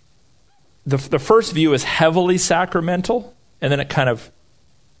the first view is heavily sacramental, and then it kind of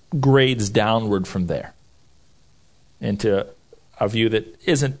grades downward from there into a view that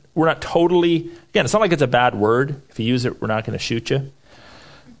isn't, we're not totally, again, it's not like it's a bad word. If you use it, we're not going to shoot you.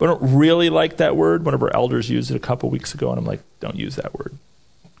 But I don't really like that word. One of our elders used it a couple weeks ago, and I'm like, don't use that word,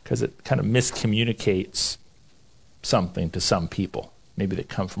 because it kind of miscommunicates something to some people, maybe that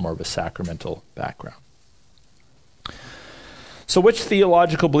come from more of a sacramental background. So which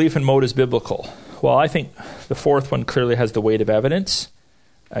theological belief and mode is biblical? Well, I think the fourth one clearly has the weight of evidence.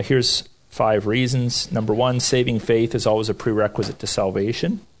 Here's 5 reasons. Number 1, saving faith is always a prerequisite to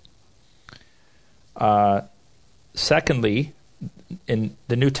salvation. Secondly, in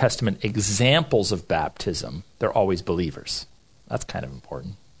the New Testament, examples of baptism, they're always believers. That's kind of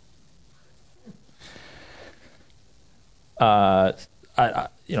important.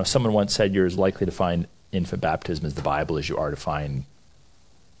 Someone once said you're as likely to find infant baptism as the Bible as you are to find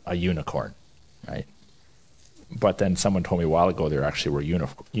a unicorn, right? But then someone told me a while ago there actually were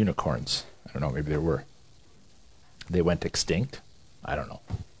unicorns. I don't know, maybe there were. They went extinct. I don't know.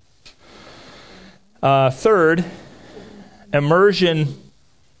 Third, immersion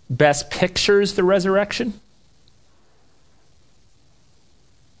best pictures the resurrection.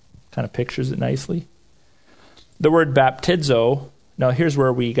 Kind of pictures it nicely. The word baptizo, now here's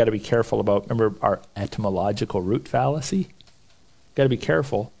where we got to be careful about, remember our etymological root fallacy? Got to be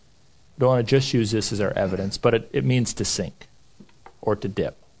careful. Don't want to just use this as our evidence, but it means to sink or to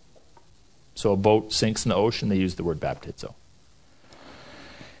dip. So a boat sinks in the ocean, they use the word baptizo.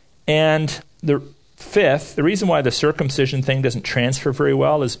 And the fifth, the reason why the circumcision thing doesn't transfer very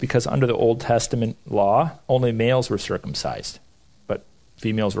well is because under the Old Testament law, only males were circumcised, but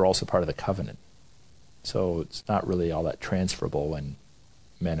females were also part of the covenant. So it's not really all that transferable when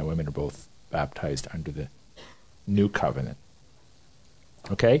men and women are both baptized under the new covenant.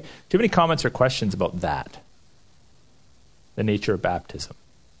 Okay? Do you have any comments or questions about that? The nature of baptism.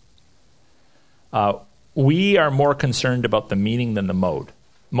 We are more concerned about the meaning than the mode.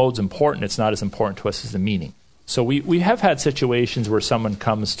 Mode's important. It's not as important to us as the meaning. So we have had situations where someone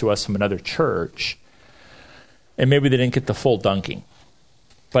comes to us from another church and maybe they didn't get the full dunking.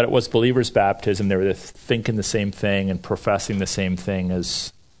 But it was believers' baptism. They were thinking the same thing and professing the same thing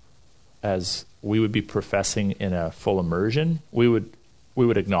as we would be professing in a full immersion. We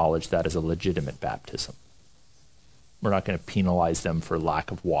would acknowledge that as a legitimate baptism. We're not going to penalize them for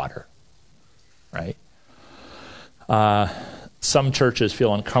lack of water, right? Some churches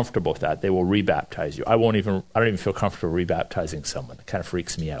feel uncomfortable with that. They will rebaptize you. I don't even feel comfortable rebaptizing someone. It kind of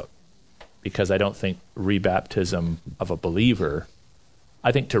freaks me out because I don't think rebaptism of a believer.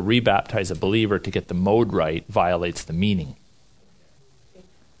 I think to rebaptize a believer to get the mode right violates the meaning.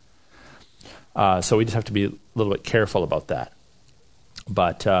 So we just have to be a little bit careful about that.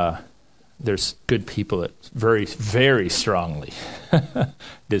 But there's good people that very, very strongly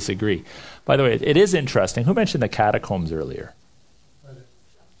disagree. By the way, it is interesting. Who mentioned the catacombs earlier?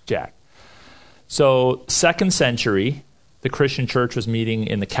 Jack. So 2nd century, the Christian church was meeting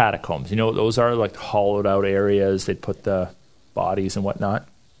in the catacombs. You know what those are? Like hollowed out areas. They'd put the bodies and whatnot.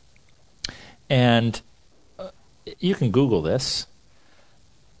 And you can Google this.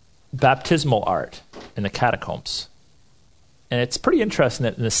 Baptismal art in the catacombs. And it's pretty interesting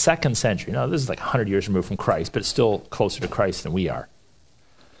that in the 2nd century, now this is like 100 years removed from Christ, but it's still closer to Christ than we are.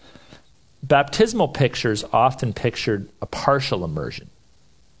 Baptismal pictures often pictured a partial immersion.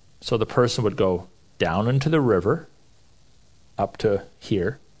 So the person would go down into the river, up to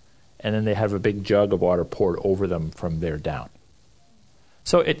here, and then they have a big jug of water poured over them from there down.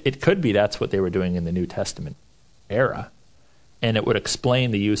 So it could be that's what they were doing in the New Testament era. and it would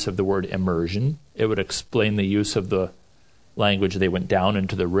explain the use of the word immersion. It would explain the use of the language they went down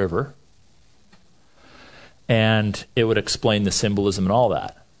into the river. And it would explain the symbolism and all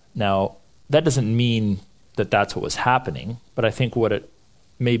that. Now, that doesn't mean that that's what was happening, but I think what it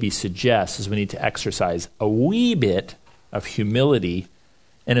maybe suggests is we need to exercise a wee bit of humility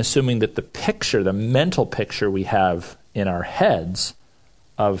in assuming that the picture, the mental picture we have in our heads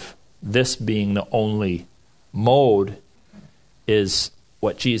of this being the only mode is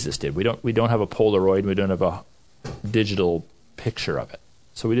what Jesus did. We don't have a Polaroid, we don't have a digital picture of it.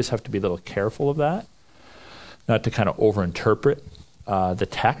 So we just have to be a little careful of that, not to kind of overinterpret the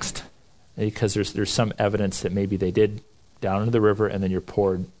text, because there's some evidence that maybe they did down into the river and then you're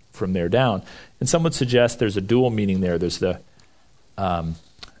poured from there down. And some would suggest there's a dual meaning there. There's the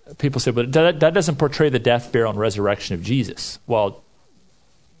people say, but that doesn't portray the death, burial, and resurrection of Jesus. Well,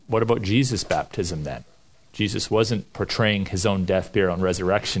 what about Jesus' baptism then? Jesus wasn't portraying his own death, burial, and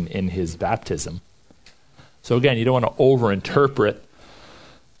resurrection in his baptism. So again, you don't want to overinterpret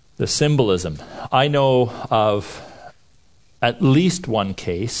the symbolism. I know of at least one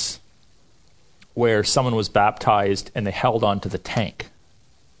case where someone was baptized and they held onto the tank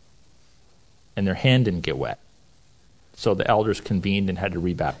and their hand didn't get wet. So the elders convened and had to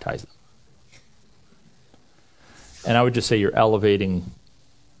rebaptize them. And I would just say you're elevating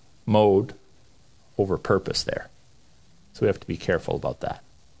mode over purpose there. So we have to be careful about that.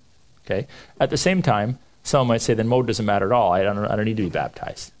 Okay? At the same time, someone might say, then mode doesn't matter at all. I don't need to be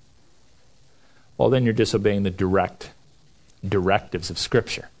baptized. Well, then you're disobeying the directives of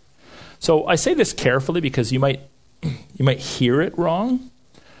Scripture. So I say this carefully because you might hear it wrong,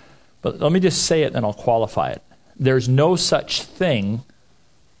 but let me just say it and I'll qualify it. There's no such thing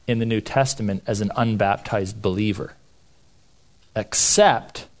in the New Testament as an unbaptized believer,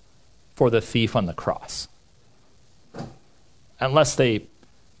 except for the thief on the cross. Unless they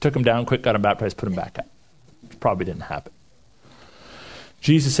took him down quick, got him baptized, put him back up. It probably didn't happen.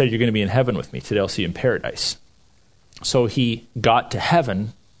 Jesus said, you're going to be in heaven with me. Today I'll see you in paradise. So he got to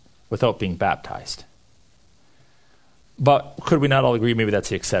heaven without being baptized. But could we not all agree maybe that's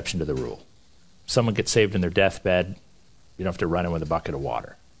the exception to the rule? Someone gets saved in their deathbed, you don't have to run in with a bucket of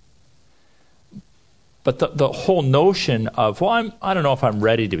water. But the whole notion of, well, I don't know if I'm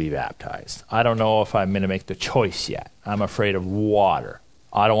ready to be baptized. I don't know if I'm going to make the choice yet. I'm afraid of water.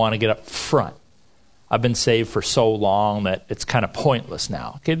 I don't want to get up front. I've been saved for so long that it's kind of pointless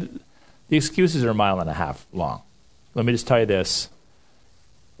now. Okay, the excuses are a mile and a half long. Let me just tell you this.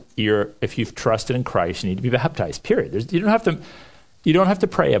 If you've trusted in Christ, you need to be baptized, period. You don't have to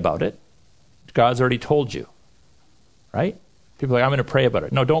pray about it. God's already told you, right? People are like, I'm going to pray about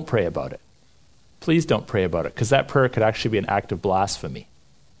it. No, don't pray about it. Please don't pray about it, because that prayer could actually be an act of blasphemy.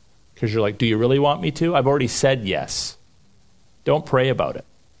 Because you're like, do you really want me to? I've already said yes. Don't pray about it.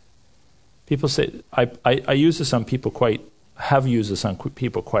 People say, I use this on people have used this on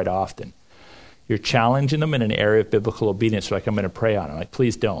people quite often. You're challenging them in an area of biblical obedience. They're like, I'm going to pray on it. I'm like,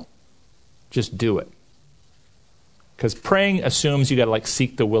 please don't. Just do it. Because praying assumes you got to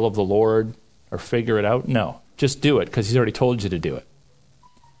seek the will of the Lord or figure it out. No, just do it, because he's already told you to do it.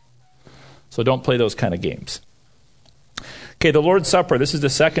 So don't play those kind of games. Okay, the Lord's Supper. This is the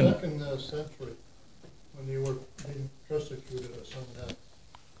second century, when you were being persecuted or something,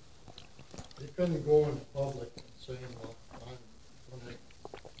 you couldn't go in public and saying, well, I'm going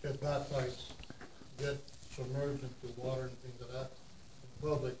to get baptized, get submerged into water and things like that in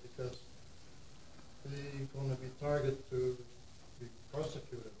public, because they're going to be targeted to be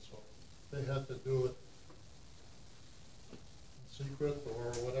prosecuted. So they had to do it in secret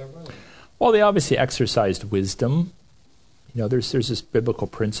or whatever. Well, they obviously exercised wisdom. There's this biblical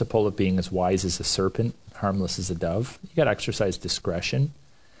principle of being as wise as a serpent, harmless as a dove. You got to exercise discretion.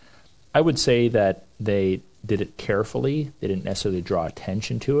 I would say that they did it carefully. They didn't necessarily draw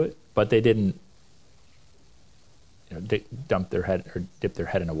attention to it, but they didn't dip their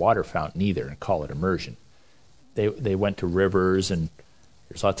head in a water fountain either and call it immersion. They went to rivers, and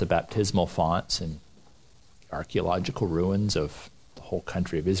there's lots of baptismal fonts and archaeological ruins of the whole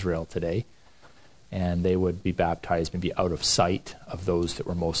country of Israel today. And they would be baptized maybe out of sight of those that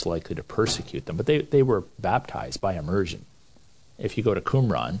were most likely to persecute them. But they were baptized by immersion. If you go to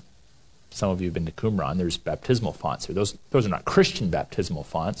Qumran, some of you have been to Qumran, there's baptismal fonts there. Those are not Christian baptismal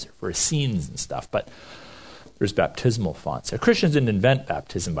fonts, they're for Essenes and stuff, but there's baptismal fonts there. Christians didn't invent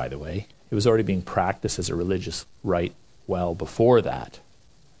baptism, by the way. It was already being practiced as a religious rite well before that.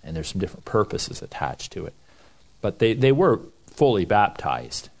 And there's some different purposes attached to it. But they were fully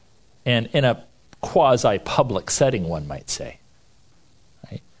baptized. And in a quasi-public setting, one might say.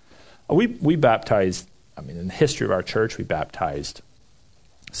 Right? We baptized in the history of our church, we baptized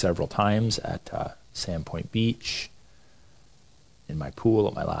several times at Sandpoint Beach, in my pool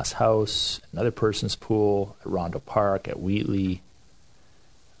at my last house, another person's pool, at Rondo Park, at Wheatley,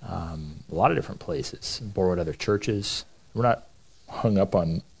 a lot of different places, borrowed other churches. We're not hung up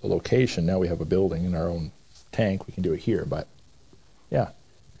on the location. Now we have a building in our own tank. We can do it here, but yeah.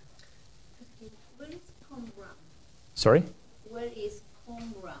 Where is Qumran? Sorry? Where is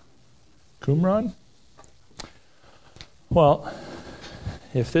Qumran? Qumran? Well,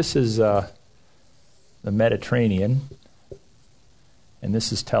 if this is the Mediterranean, and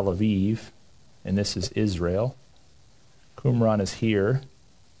this is Tel Aviv, and this is Israel, Qumran is here.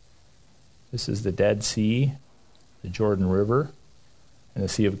 This is the Dead Sea, the Jordan River, and the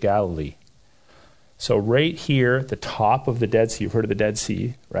Sea of Galilee. So right here at the top of the Dead Sea, you've heard of the Dead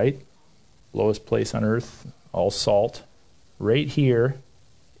Sea, right? Lowest place on earth, all salt. Right here,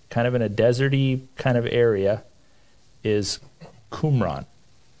 kind of in a deserty kind of area, is Qumran.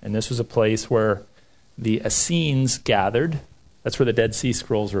 And this was a place where the Essenes gathered. That's where the Dead Sea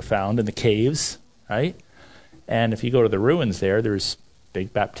Scrolls were found, in the caves, right? And if you go to the ruins there's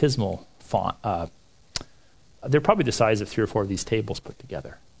big baptismal font. They're probably the size of 3 or 4 of these tables put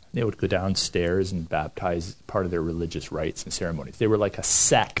together. They would go downstairs and baptize, part of their religious rites and ceremonies. They were like a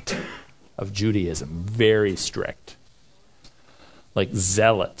sect of Judaism, very strict, like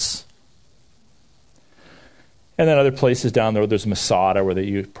zealots. And then other places down there, there's Masada, where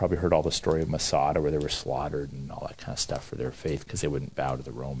you probably heard all the story of Masada, where they were slaughtered and all that kind of stuff for their faith because they wouldn't bow to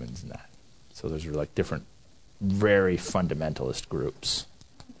the Romans and that. So those are like different, very fundamentalist groups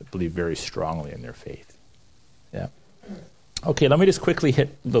that believe very strongly in their faith. Yeah. Okay, let me just quickly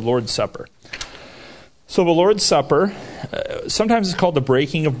hit the Lord's Supper. So the Lord's Supper, sometimes it's called the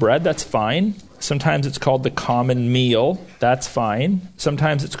breaking of bread. That's fine. Sometimes it's called the common meal. That's fine.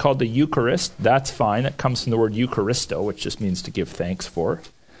 Sometimes it's called the Eucharist. That's fine. That comes from the word Eucharisto, which just means to give thanks for.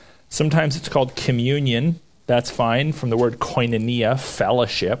 Sometimes it's called communion. That's fine, from the word koinonia,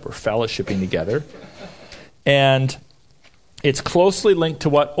 fellowship, or fellowshipping together. And it's closely linked to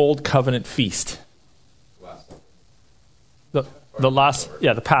what Old Covenant feast?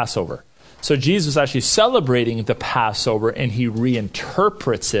 The Passover. So Jesus is actually celebrating the Passover, and he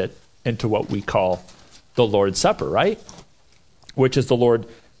reinterprets it into what we call the Lord's Supper, right? Which is the Lord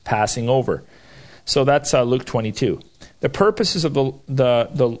passing over. So that's Luke 22. The purposes of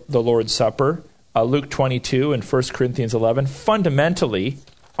the Lord's Supper, Luke 22 and 1 Corinthians 11, fundamentally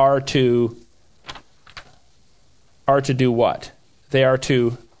are to do what? They are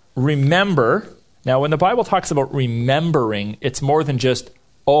to remember. Now, when the Bible talks about remembering, it's more than just,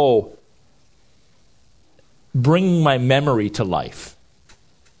 bringing my memory to life.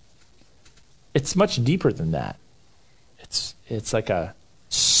 It's much deeper than that. It's like a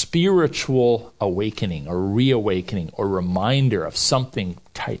spiritual awakening or reawakening or reminder of something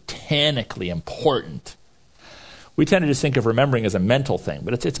titanically important. We tend to just think of remembering as a mental thing,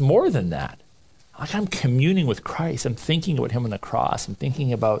 but it's more than that. Like, I'm communing with Christ. I'm thinking about him on the cross. I'm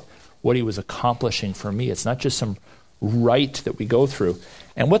thinking about what he was accomplishing for me. It's not just some rite that we go through.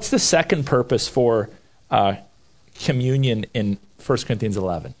 And what's the second purpose for communion in 1 Corinthians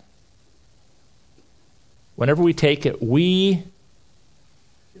 11? Whenever we take it, we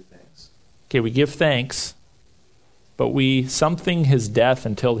give thanks. Okay, we give thanks, but we something his death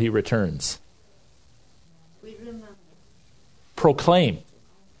until he returns. We remember. Proclaim.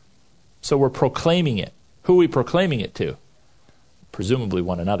 So we're proclaiming it. Who are we proclaiming it to? Presumably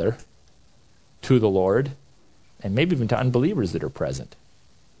one another, to the Lord, and maybe even to unbelievers that are present.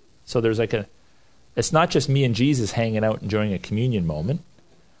 So there's it's not just me and Jesus hanging out enjoying a communion moment.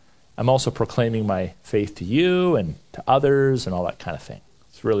 I'm also proclaiming my faith to you and to others and all that kind of thing.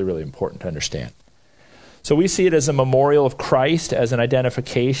 It's really, really important to understand. So we see it as a memorial of Christ, as an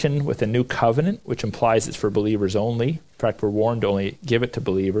identification with a new covenant, which implies it's for believers only. In fact, we're warned to only give it to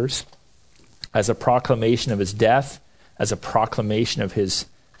believers. As a proclamation of his death, as a proclamation of his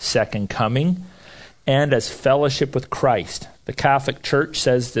second coming, and as fellowship with Christ. The Catholic Church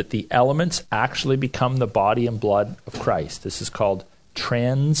says that the elements actually become the body and blood of Christ. This is called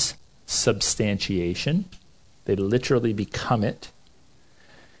transubstantiation. They literally become it.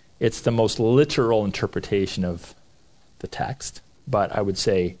 It's the most literal interpretation of the text, but I would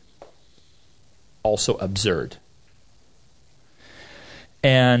say also absurd.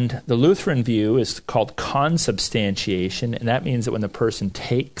 And the Lutheran view is called consubstantiation, and that means that when the person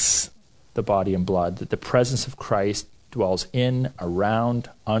takes the body and blood, that the presence of Christ dwells in, around,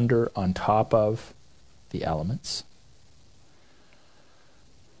 under, on top of the elements.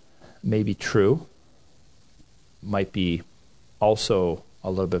 May be true, might be also a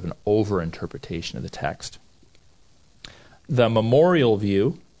little bit of an over-interpretation of the text. The memorial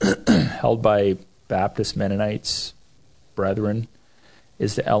view, held by Baptist, Mennonites, Brethren,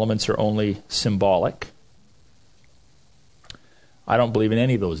 is the elements are only symbolic. I don't believe in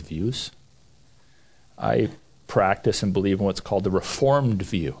any of those views. I practice and believe in what's called the Reformed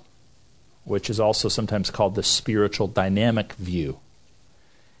view, which is also sometimes called the spiritual dynamic view.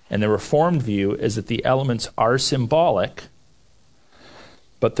 And the Reformed view is that the elements are symbolic,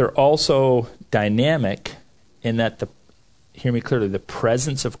 but they're also dynamic in that, hear me clearly, the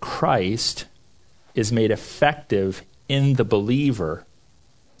presence of Christ is made effective in the believer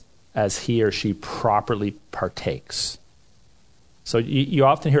as he or she properly partakes. So you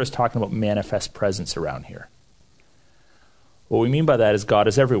often hear us talking about manifest presence around here. What we mean by that is God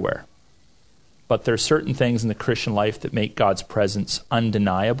is everywhere. But there are certain things in the Christian life that make God's presence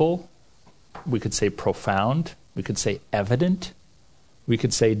undeniable. We could say profound. We could say evident. We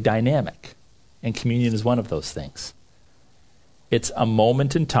could say dynamic. And communion is one of those things. It's a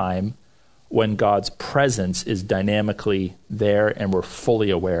moment in time when God's presence is dynamically there and we're fully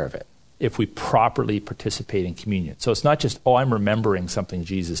aware of it, if we properly participate in communion. So it's not just, I'm remembering something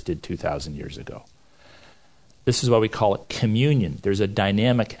Jesus did 2,000 years ago. This is why we call it communion. There's a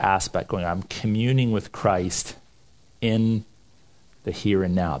dynamic aspect going on. I'm communing with Christ in the here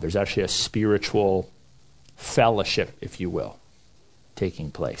and now. There's actually a spiritual fellowship, if you will,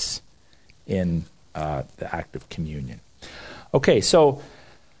 taking place in the act of communion. Okay, so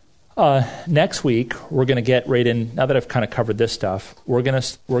next week we're going to get right in. Now that I've kind of covered this stuff, we're going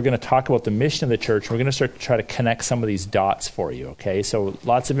to talk about the mission of the church. We're going to start to try to connect some of these dots for you. Okay, so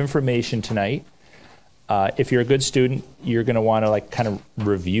lots of information tonight. If you're a good student, you're going to want to kind of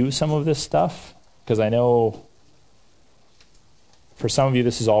review some of this stuff, because I know for some of you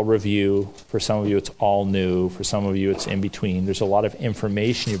this is all review, for some of you it's all new, for some of you it's in between. There's a lot of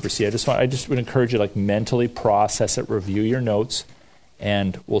information you've received. I just would encourage you to mentally process it, review your notes,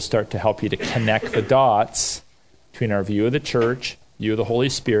 and we'll start to help you to connect the dots between our view of the church, view of the Holy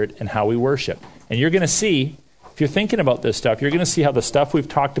Spirit, and how we worship. And you're going to see, if you're thinking about this stuff, you're going to see how the stuff we've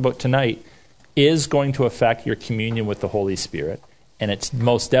talked about tonight is going to affect your communion with the Holy Spirit, and it's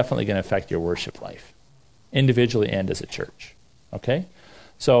most definitely going to affect your worship life, individually and as a church. Okay?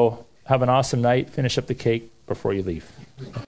 So have an awesome night. Finish up the cake before you leave.